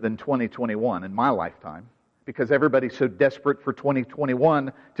to it than 2021 in my lifetime, because everybody's so desperate for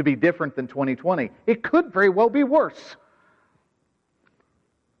 2021 to be different than 2020. It could very well be worse.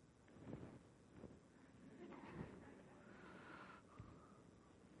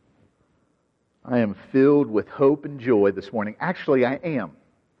 I am filled with hope and joy this morning. Actually, I am.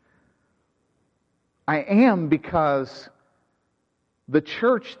 I am because the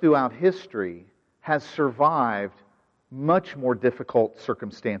church throughout history has survived much more difficult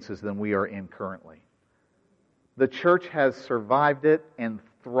circumstances than we are in currently. The church has survived it and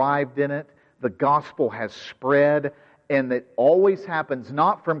thrived in it. The gospel has spread, and it always happens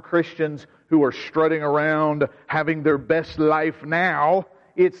not from Christians who are strutting around having their best life now.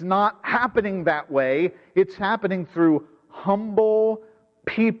 It's not happening that way. It's happening through humble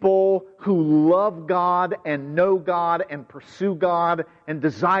people who love God and know God and pursue God and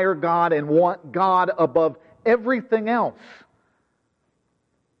desire God and want God above everything else.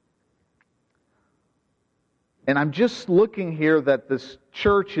 And I'm just looking here that this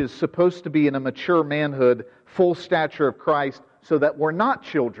church is supposed to be in a mature manhood, full stature of Christ, so that we're not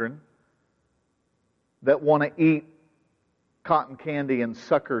children that want to eat cotton candy and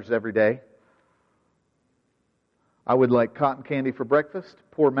suckers every day. I would like cotton candy for breakfast.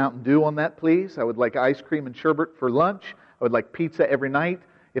 Pour Mountain Dew on that, please. I would like ice cream and sherbet for lunch. I would like pizza every night.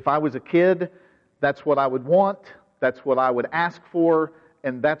 If I was a kid, that's what I would want. That's what I would ask for.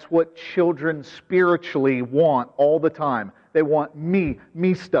 And that's what children spiritually want all the time. They want me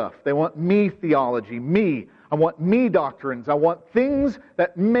stuff. They want me theology, me. I want me doctrines. I want things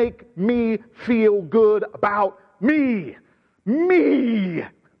that make me feel good about me. Me.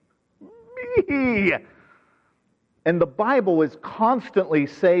 And the Bible is constantly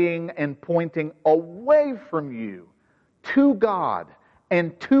saying and pointing away from you to God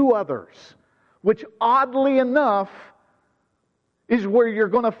and to others, which oddly enough is where you're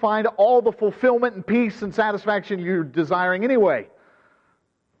going to find all the fulfillment and peace and satisfaction you're desiring anyway.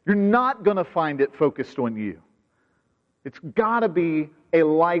 You're not going to find it focused on you. It's got to be a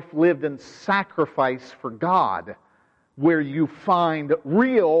life lived in sacrifice for God where you find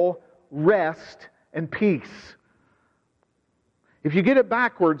real rest and peace. If you get it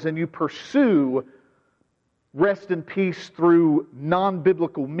backwards and you pursue rest and peace through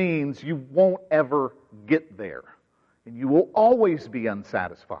non-biblical means, you won't ever get there. And you will always be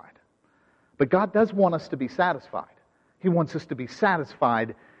unsatisfied. But God does want us to be satisfied. He wants us to be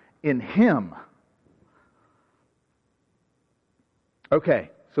satisfied in Him. Okay,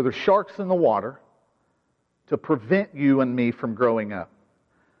 so there's sharks in the water to prevent you and me from growing up.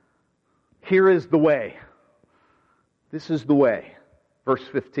 Here is the way. This is the way. Verse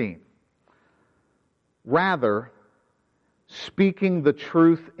 15. Rather, speaking the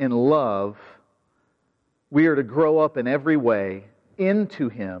truth in love, we are to grow up in every way into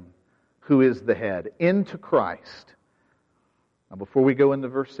Him who is the head, into Christ. Now, before we go into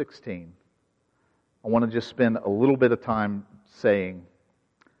verse 16, I want to just spend a little bit of time saying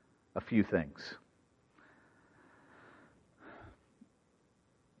a few things.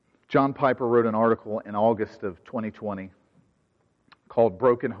 John Piper wrote an article in August of 2020 called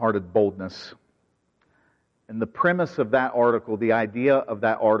Broken-Hearted Boldness. And the premise of that article, the idea of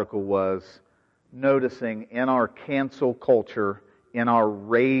that article was noticing in our cancel culture, in our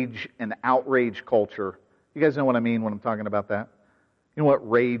rage and outrage culture. You guys know what I mean when I'm talking about that? You know what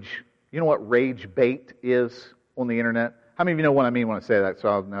rage bait is on the internet? How many of you know what I mean when I say that?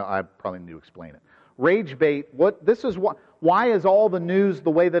 So I probably need to explain it. Rage bait, why is all the news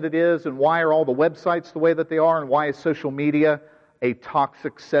the way that it is, and why are all the websites the way that they are, and why is social media a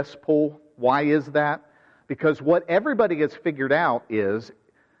toxic cesspool? Why is that? Because what everybody has figured out is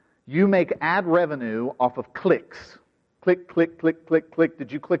you make ad revenue off of clicks. Click, click, click, click, click.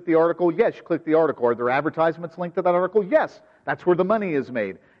 Did you click the article? Yes, you clicked the article. Are there advertisements linked to that article? Yes. That's where the money is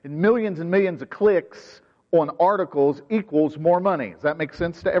made. And millions of clicks on articles equals more money. Does that make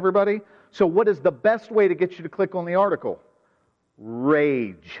sense to everybody? So what is the best way to get you to click on the article?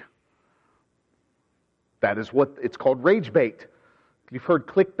 Rage. That is what it's called, rage bait. You've heard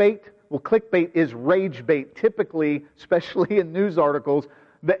clickbait? Well, clickbait is rage bait, typically, especially in news articles.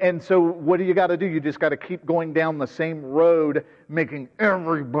 And so what do you got to do? You just got to keep going down the same road, making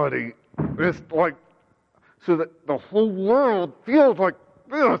everybody just like, so that the whole world feels like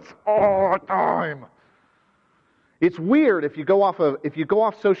this all the time. It's weird if you go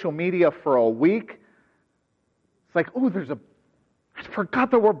off social media for a week. It's like, oh, I forgot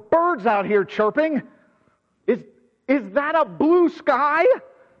there were birds out here chirping. Is that a blue sky?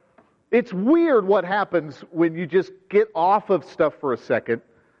 It's weird what happens when you just get off of stuff for a second.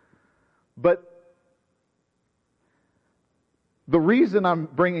 But the reason I'm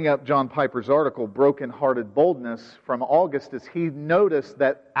bringing up John Piper's article, Broken-Hearted Boldness, from August, is he noticed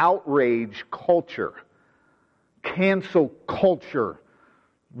that outrage culture, cancel culture,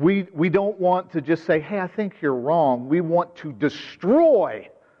 we don't want to just say, hey, I think you're wrong. We want to destroy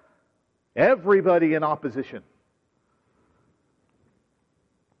everybody in opposition.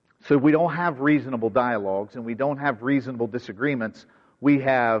 So we don't have reasonable dialogues and we don't have reasonable disagreements. We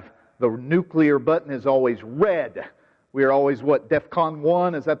have the nuclear button is always red. We are always what? DEFCON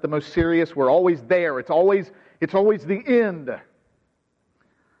 1? Is that the most serious? We're always there. It's always the end.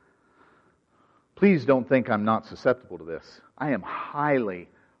 Please don't think I'm not susceptible to this. I am highly,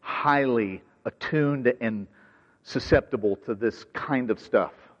 highly attuned and susceptible to this kind of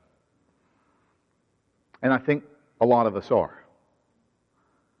stuff. And I think a lot of us are.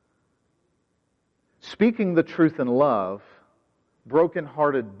 Speaking the truth in love,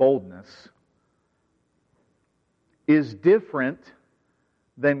 broken-hearted boldness, is different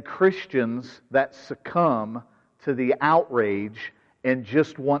than Christians that succumb to the outrage and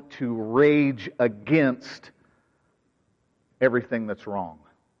just want to rage against everything that's wrong.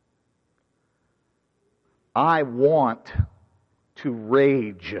 I want to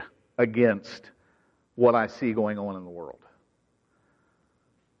rage against what I see going on in the world.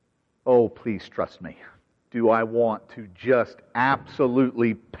 Oh, please trust me. Do I want to just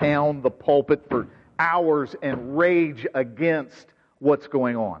absolutely pound the pulpit for hours and rage against what's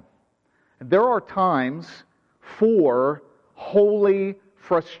going on? And there are times for holy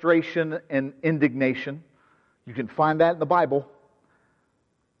frustration and indignation. You can find that in the Bible.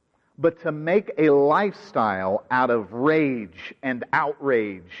 But to make a lifestyle out of rage and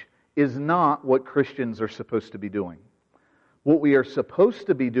outrage is not what Christians are supposed to be doing. What we are supposed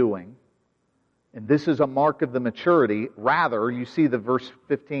to be doing, and this is a mark of the maturity, rather, you see the verse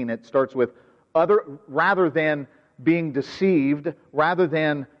 15, it starts with, rather than being deceived, rather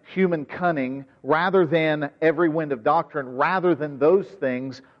than human cunning, rather than every wind of doctrine, rather than those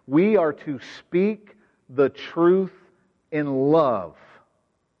things, we are to speak the truth in love.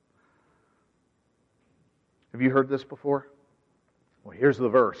 Have you heard this before? Well, here's the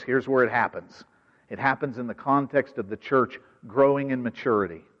verse. Here's where it happens. It happens in the context of the church growing in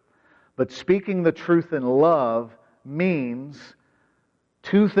maturity. But speaking the truth in love means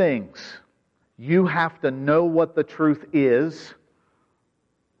two things. You have to know what the truth is.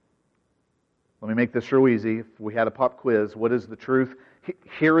 Let me make this real easy. If we had a pop quiz, what is the truth?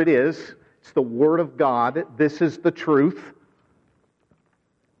 Here it is. It's the Word of God. This is the truth.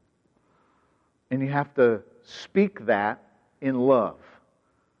 And you have to speak that in love.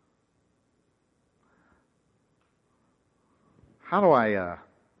 How do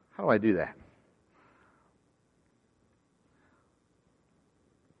I do that?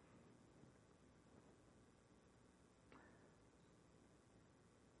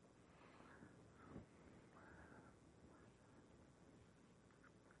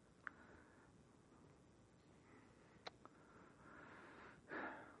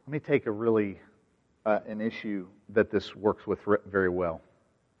 Let me take a really an issue that this works with very well,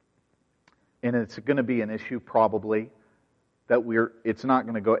 and it's going to be an issue probably that it's not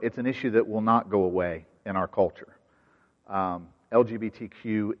going to go. It's an issue that will not go away in our culture.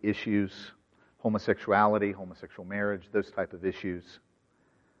 LGBTQ issues, homosexuality, homosexual marriage, those type of issues.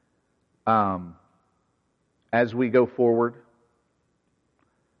 As we go forward,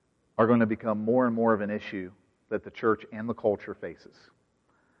 are going to become more and more of an issue that the church and the culture faces.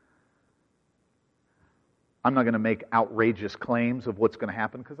 I'm not going to make outrageous claims of what's going to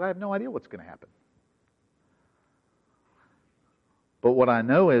happen because I have no idea what's going to happen. But what I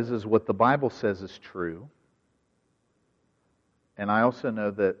know is what the Bible says is true. And I also know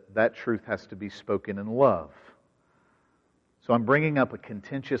that that truth has to be spoken in love. So I'm bringing up a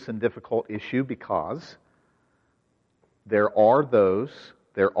contentious and difficult issue because there are those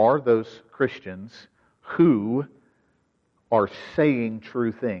Christians who are saying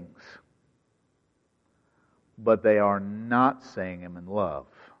true things. but they are not saying them in love.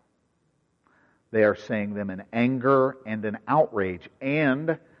 They are saying them in anger and in outrage.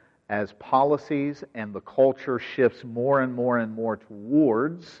 And as policies and the culture shifts more and more and more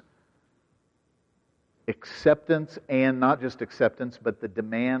towards acceptance, and not just acceptance, but the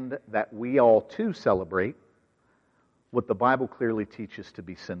demand that we all too celebrate what the Bible clearly teaches to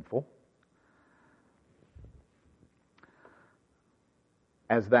be sinful.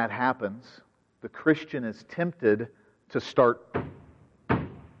 As that happens, the Christian is tempted to start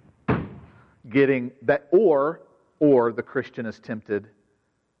getting that, or the Christian is tempted,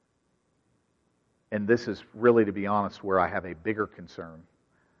 and this is really, to be honest, where I have a bigger concern.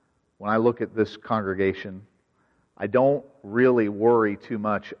 When I look at this congregation, I don't really worry too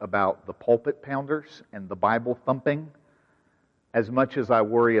much about the pulpit pounders and the Bible thumping as much as I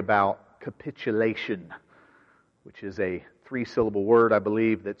worry about capitulation, which is a 3-syllable word, I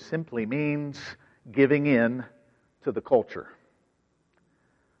believe, that simply means giving in to the culture.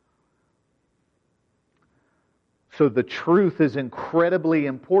 So the truth is incredibly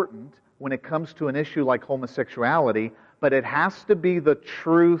important when it comes to an issue like homosexuality, but it has to be the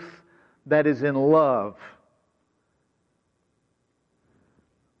truth that is in love.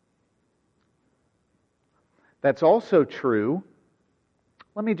 That's also true.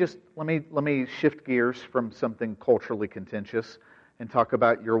 Let me shift gears from something culturally contentious and talk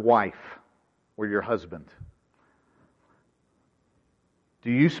about your wife or your husband.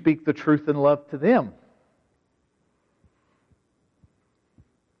 Do you speak the truth in love to them?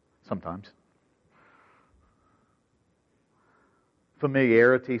 Sometimes.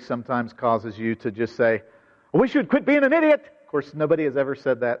 Familiarity sometimes causes you to just say, I wish you'd quit being an idiot. Of course, nobody has ever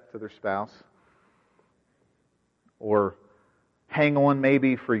said that to their spouse. Or hang on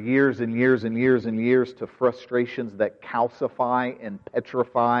maybe for years and years and years and years to frustrations that calcify and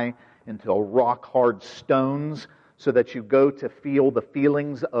petrify into rock-hard stones so that you go to feel the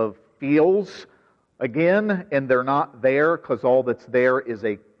feelings of feels again, and they're not there because all that's there is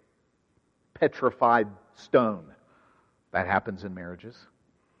a petrified stone. That happens in marriages.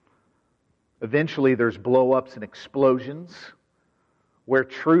 Eventually there's blow-ups and explosions where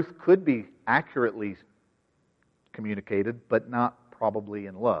truth could be accurately communicated, but not probably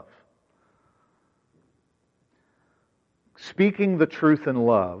in love. Speaking the truth in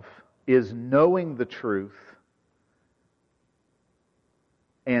love is knowing the truth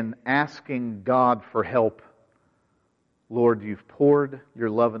and asking God for help. Lord, you've poured your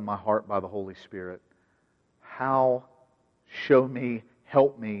love in my heart by the Holy Spirit. Show me,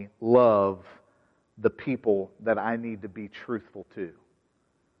 help me love the people that I need to be truthful to.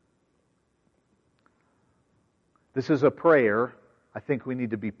 This is a prayer I think we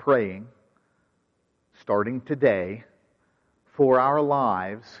need to be praying, starting today, for our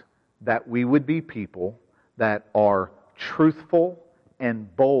lives, that we would be people that are truthful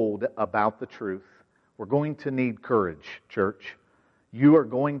and bold about the truth. We're going to need courage, church. You are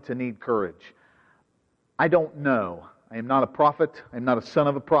going to need courage. I don't know. I am not a prophet. I am not a son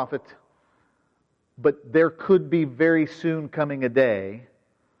of a prophet. But there could be very soon coming a day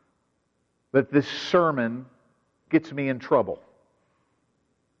that this sermon gets me in trouble.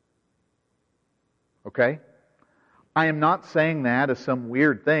 Okay? I am not saying that as some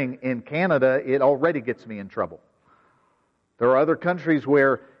weird thing. In Canada, it already gets me in trouble. There are other countries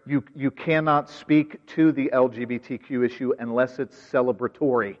where you cannot speak to the LGBTQ issue unless it's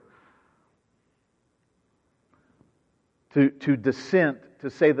celebratory. To dissent, to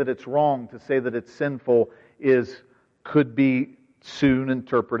say that it's wrong, to say that it's sinful, could be soon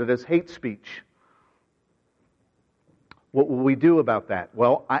interpreted as hate speech. What will we do about that?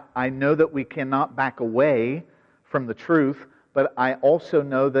 Well, I know that we cannot back away from the truth, but I also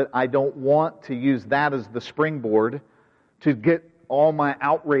know that I don't want to use that as the springboard to get all my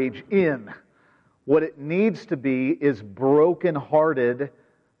outrage in. What it needs to be is broken-hearted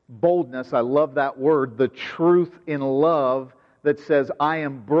boldness. I love that word, the truth in love that says, I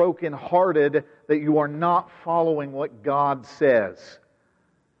am broken-hearted that you are not following what God says.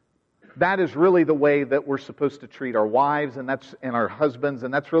 That is really the way that we're supposed to treat our wives and our husbands,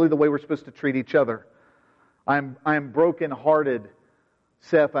 and that's really the way we're supposed to treat each other. I'm broken-hearted,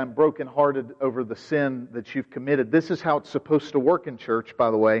 Seth. I'm broken-hearted over the sin that you've committed. This is how it's supposed to work in church, by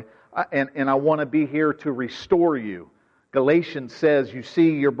the way, and I want to be here to restore you. Galatians says, you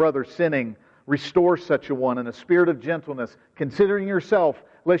see your brother sinning, restore such a one in a spirit of gentleness, considering yourself,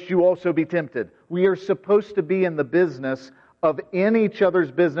 lest you also be tempted. We are supposed to be in the business of in each other's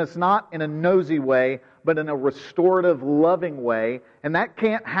business, not in a nosy way, but in a restorative, loving way. And that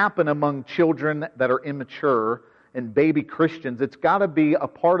can't happen among children that are immature and baby Christians. It's got to be a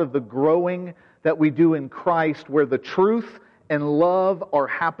part of the growing that we do in Christ, where the truth and love are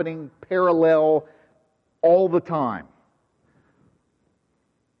happening parallel all the time.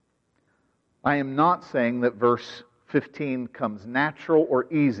 I am not saying that verse 15 comes natural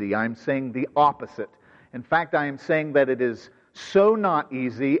or easy. I'm saying the opposite. In fact, I am saying that it is so not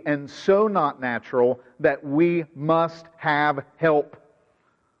easy and so not natural that we must have help.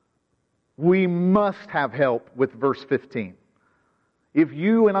 We must have help with verse 15. If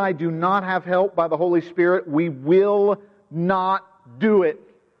you and I do not have help by the Holy Spirit, we will not do it.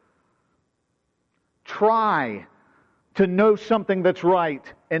 Try to know something that's right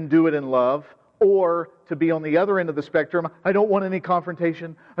and do it in love, or to be on the other end of the spectrum. I don't want any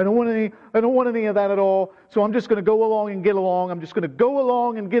confrontation. I don't want any of that at all. So I'm just going to go along and get along. I'm just going to go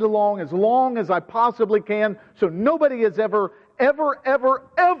along and get along as I possibly can, so nobody is ever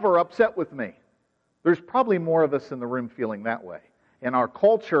upset with me. There's probably more of us in the room feeling that way. And our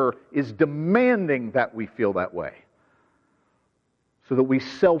culture is demanding that we feel that way, so that we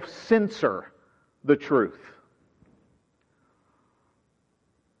self-censor the truth.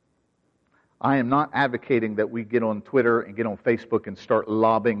 I am not advocating that we get on Twitter and get on Facebook and start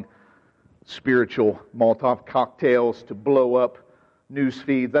lobbing spiritual Molotov cocktails to blow up news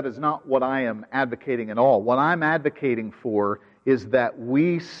feeds. That is not what I am advocating at all. What I'm advocating for is that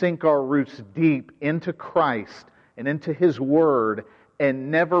we sink our roots deep into Christ and into His Word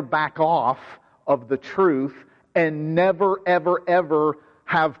and never back off of the truth, and never, ever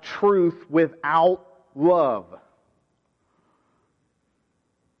have truth without love.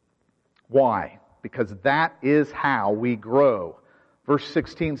 Why? Because that is how we grow. Verse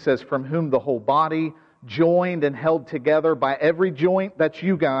 16 says, from whom the whole body, joined and held together by every joint, that's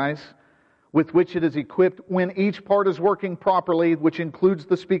you guys, with which it is equipped, when each part is working properly, which includes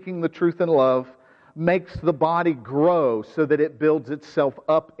the speaking the truth in love, makes the body grow so that it builds itself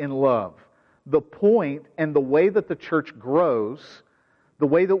up in love. The point and the way that the church grows, the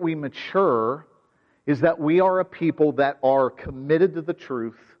way that we mature, is that we are a people that are committed to the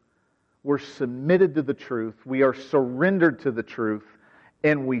truth. We're submitted to the truth. We are surrendered to the truth.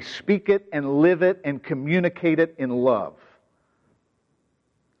 And we speak it and live it and communicate it in love.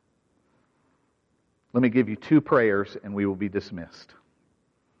 Let me give you 2 prayers and we will be dismissed.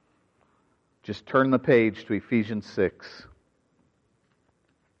 Just turn the page to Ephesians 6.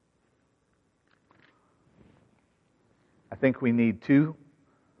 I think we need two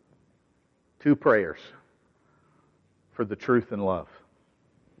prayers for the truth and love.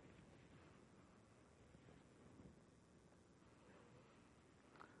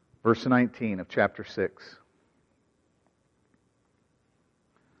 Verse 19 of chapter 6.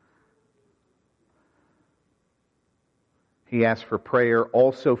 He asks for prayer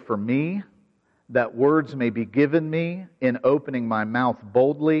also for me, that words may be given me in opening my mouth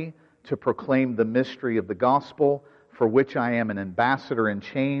boldly to proclaim the mystery of the gospel, for which I am an ambassador in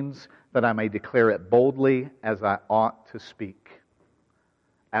chains, that I may declare it boldly as I ought to speak.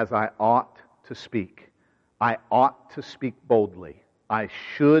 As I ought to speak. I ought to speak boldly. I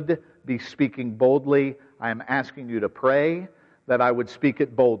should be speaking boldly. I am asking you to pray that I would speak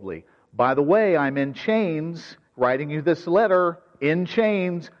it boldly. By the way, I'm in chains, writing you this letter in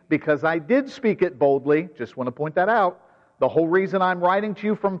chains because I did speak it boldly. Just want to point that out. The whole reason I'm writing to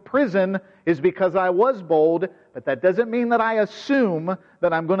you from prison is because I was bold, but that doesn't mean that I assume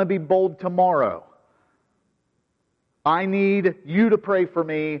that I'm going to be bold tomorrow. I need you to pray for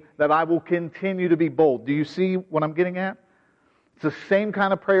me that I will continue to be bold. Do you see what I'm getting at? It's the same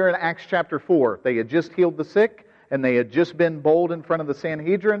kind of prayer in Acts chapter 4. They had just healed the sick, and they had just been bold in front of the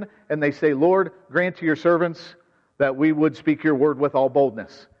Sanhedrin, and they say, Lord, grant to your servants that we would speak your word with all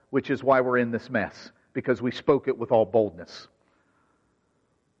boldness, which is why we're in this mess, because we spoke it with all boldness.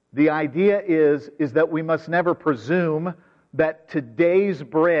 The idea is that we must never presume that today's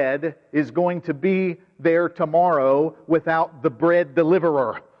bread is going to be there tomorrow without the bread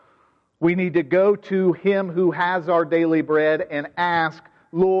deliverer. We need to go to Him who has our daily bread and ask,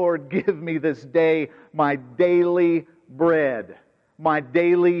 Lord, give me this day my daily bread, my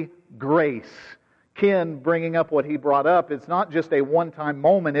daily grace. Ken, bringing up what he brought up, it's not just a one-time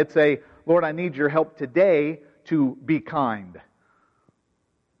moment. It's a, Lord, I need your help today to be kind.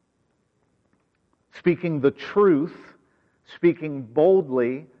 Speaking the truth, speaking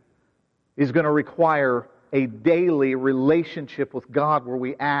boldly, is going to require a daily relationship with God where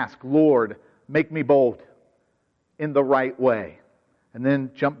we ask, Lord, make me bold in the right way. And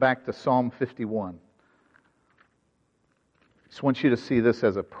then jump back to Psalm 51. Just want you to see this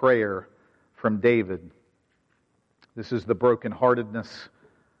as a prayer from David. This is the brokenheartedness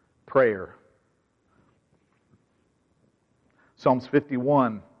prayer. Psalms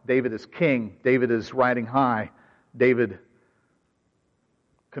 51 David is king. David is riding high. David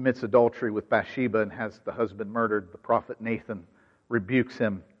commits adultery with Bathsheba and has the husband murdered. The prophet Nathan rebukes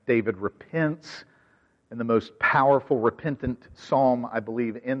him. David repents. And the most powerful repentant psalm, I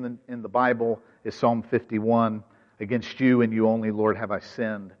believe, in the Bible is Psalm 51. Against you and you only, Lord, have I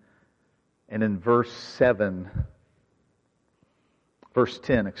sinned. And in verse 10,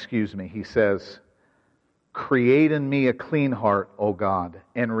 he says, create in me a clean heart, O God,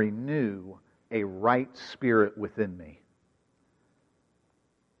 and renew a right spirit within me.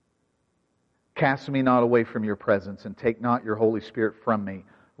 Cast me not away from your presence, and take not your Holy Spirit from me.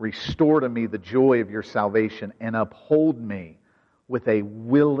 Restore to me the joy of your salvation, and uphold me with a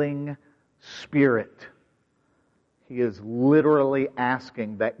willing spirit. He is literally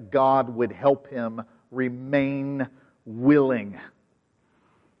asking that God would help him remain willing.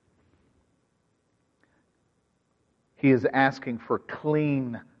 He is asking for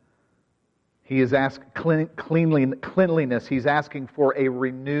cleanliness. He's asking for a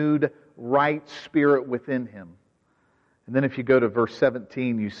renewed right spirit within him. And then if you go to verse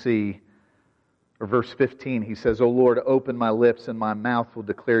 17, you see, or verse 15, he says, O Lord, open my lips, and my mouth will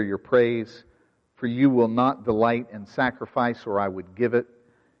declare your praise. For you will not delight in sacrifice, or I would give it.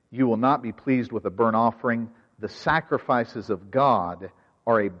 You will not be pleased with a burnt offering. The sacrifices of God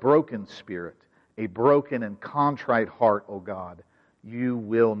are a broken spirit, a broken and contrite heart, O God, you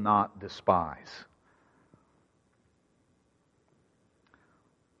will not despise.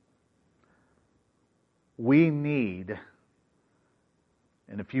 We need,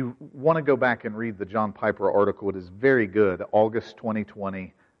 and if you want to go back and read the John Piper article, it is very good, August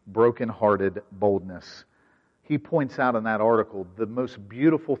 2020, Broken-Hearted Boldness. He points out in that article, the most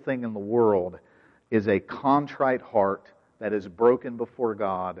beautiful thing in the world is a contrite heart that is broken before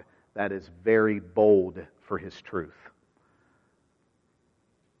God, that is very bold for His truth.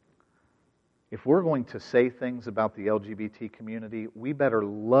 If we're going to say things about the LGBT community, we better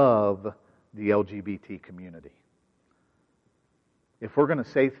love the LGBT community. If we're going to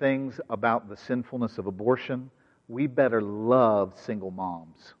say things about the sinfulness of abortion, we better love single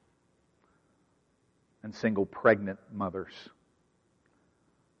moms and single pregnant mothers.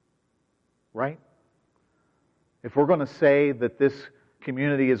 Right? If we're going to say that this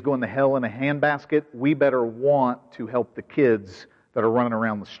community is going to hell in a handbasket, we better want to help the kids that are running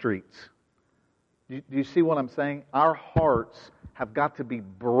around the streets. Do you see what I'm saying? Our hearts have got to be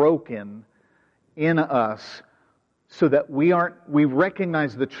broken in us so that we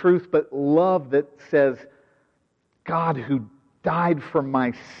recognize the truth, but love that says, God who died for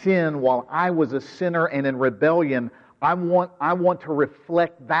my sin while I was a sinner and in rebellion, I want to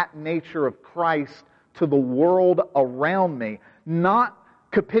reflect that nature of Christ to the world around me. Not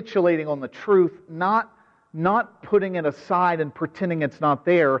capitulating on the truth, not putting it aside and pretending it's not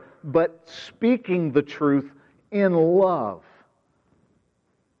there, but speaking the truth in love.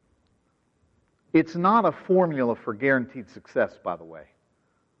 It's not a formula for guaranteed success, by the way.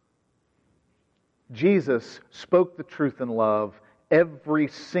 Jesus spoke the truth in love every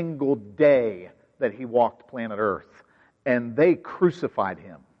single day that He walked planet Earth, and they crucified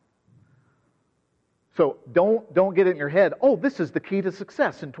Him. So don't get it in your head, oh, this is the key to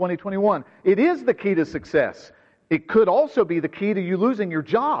success in 2021. It is the key to success. It could also be the key to you losing your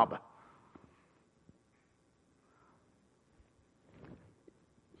job.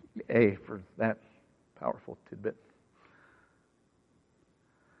 A for that powerful tidbit.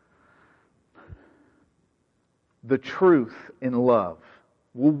 The truth in love.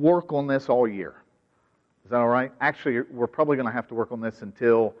 We'll work on this all year. Is that all right? Actually, we're probably going to have to work on this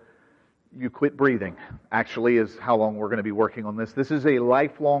until you quit breathing, actually, is how long we're going to be working on this. This is a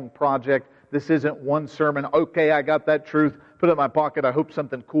lifelong project. This isn't one sermon. Okay, I got that truth. Put it in my pocket. I hope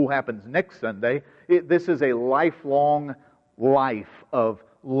something cool happens next Sunday. This is a lifelong life of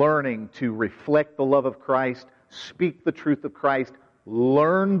learning to reflect the love of Christ, speak the truth of Christ,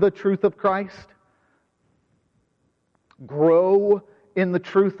 learn the truth of Christ, grow in the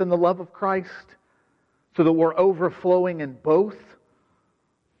truth and the love of Christ, so that we're overflowing in both.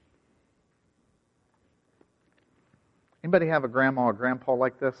 Anybody have a grandma or grandpa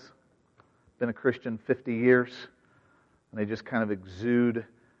like this? Been a Christian 50 years, and they just kind of exude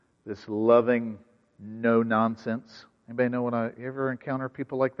this loving, no nonsense. Anybody know you ever encounter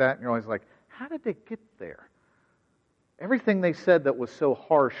people like that? And you're always like, how did they get there? Everything they said that was so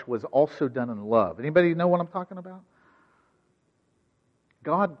harsh was also done in love. Anybody know what I'm talking about?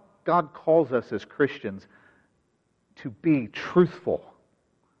 God calls us as Christians to be truthful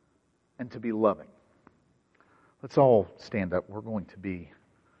and to be loving. Let's all stand up. We're going to be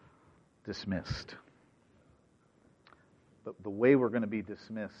dismissed. But the way we're going to be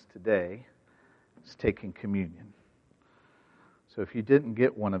dismissed today is taking communion. So if you didn't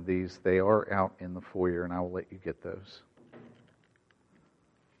get one of these, they are out in the foyer, and I will let you get those.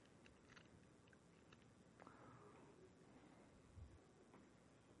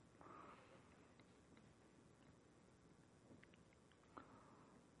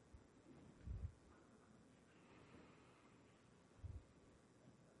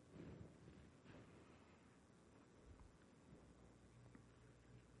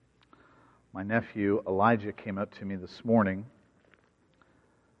 My nephew Elijah came up to me this morning.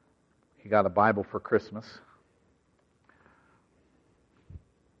 He got a Bible for Christmas.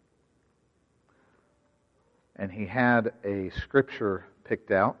 And he had a scripture picked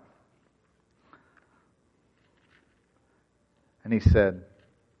out. And he said,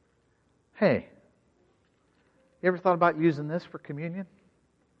 "Hey, you ever thought about using this for communion?"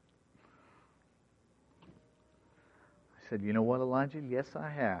 I said, "You know what, Elijah? Yes, I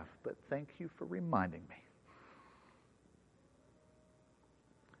have, but thank you for reminding me."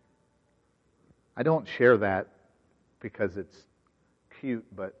 I don't share that because it's cute,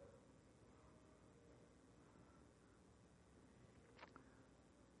 but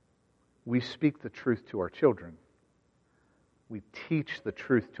we speak the truth to our children. We teach the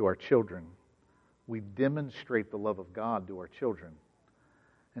truth to our children. We demonstrate the love of God to our children.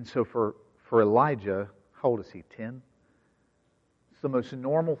 And so for Elijah, how old is he, 10? It's the most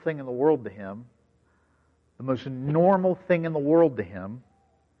normal thing in the world to him. The most normal thing in the world to him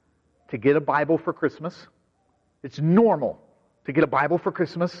to get a Bible for Christmas. It's normal to get a Bible for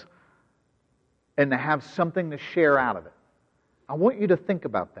Christmas and to have something to share out of it. I want you to think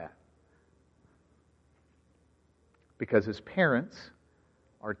about that. Because his parents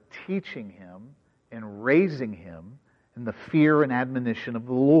are teaching him and raising him in the fear and admonition of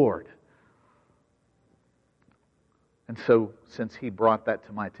the Lord. And so, since he brought that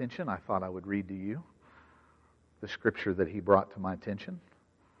to my attention, I thought I would read to you the scripture that he brought to my attention.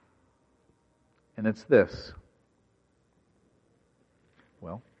 And it's this.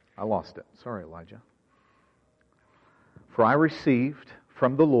 Well, I lost it. Sorry, Elijah. "For I received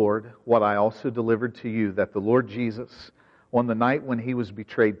from the Lord what I also delivered to you, that the Lord Jesus, on the night when he was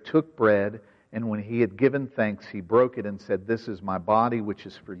betrayed, took bread, and when he had given thanks, he broke it and said, 'This is my body, which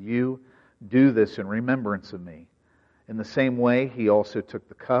is for you. Do this in remembrance of me.' In the same way, he also took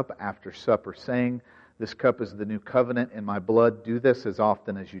the cup after supper, saying, 'This cup is the new covenant in my blood. Do this as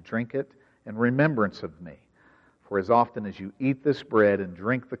often as you drink it in remembrance of me. For as often as you eat this bread and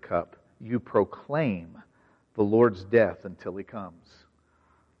drink the cup, you proclaim the Lord's death until he comes.'"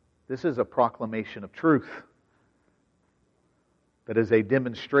 This is a proclamation of truth that is a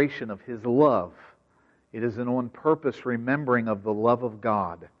demonstration of his love. It is an on-purpose remembering of the love of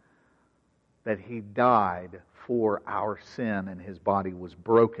God, that he died for our sin and his body was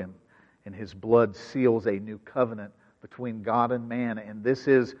broken and his blood seals a new covenant between God and man. And this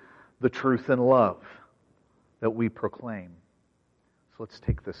is the truth and love that we proclaim. So let's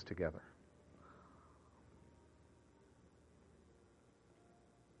take this together.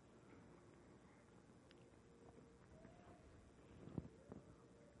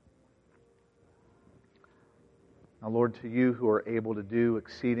 Now, Lord, to you who are able to do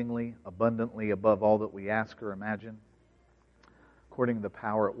exceedingly abundantly above all that we ask or imagine, according to the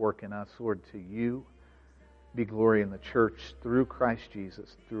power at work in us, Lord, to you be glory in the church through Christ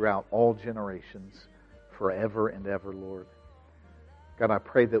Jesus, throughout all generations, forever and ever, Lord. God, I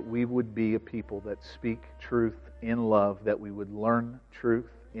pray that we would be a people that speak truth in love, that we would learn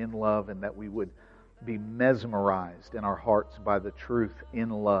truth in love, and that we would be mesmerized in our hearts by the truth in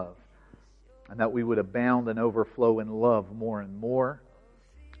love. And that we would abound and overflow in love more and more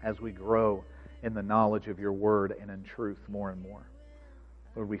as we grow in the knowledge of your word and in truth more and more.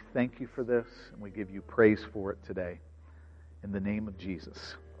 Lord, we thank you for this, and we give you praise for it today. In the name of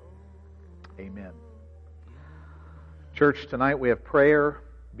Jesus. Amen. Church, tonight we have prayer.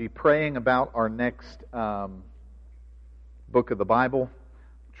 Be praying about our next book of the Bible.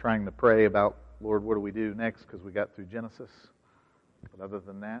 Trying to pray about, Lord, what do we do next? Because we got through Genesis. But other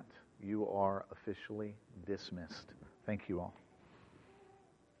than that, you are officially dismissed. Thank you all.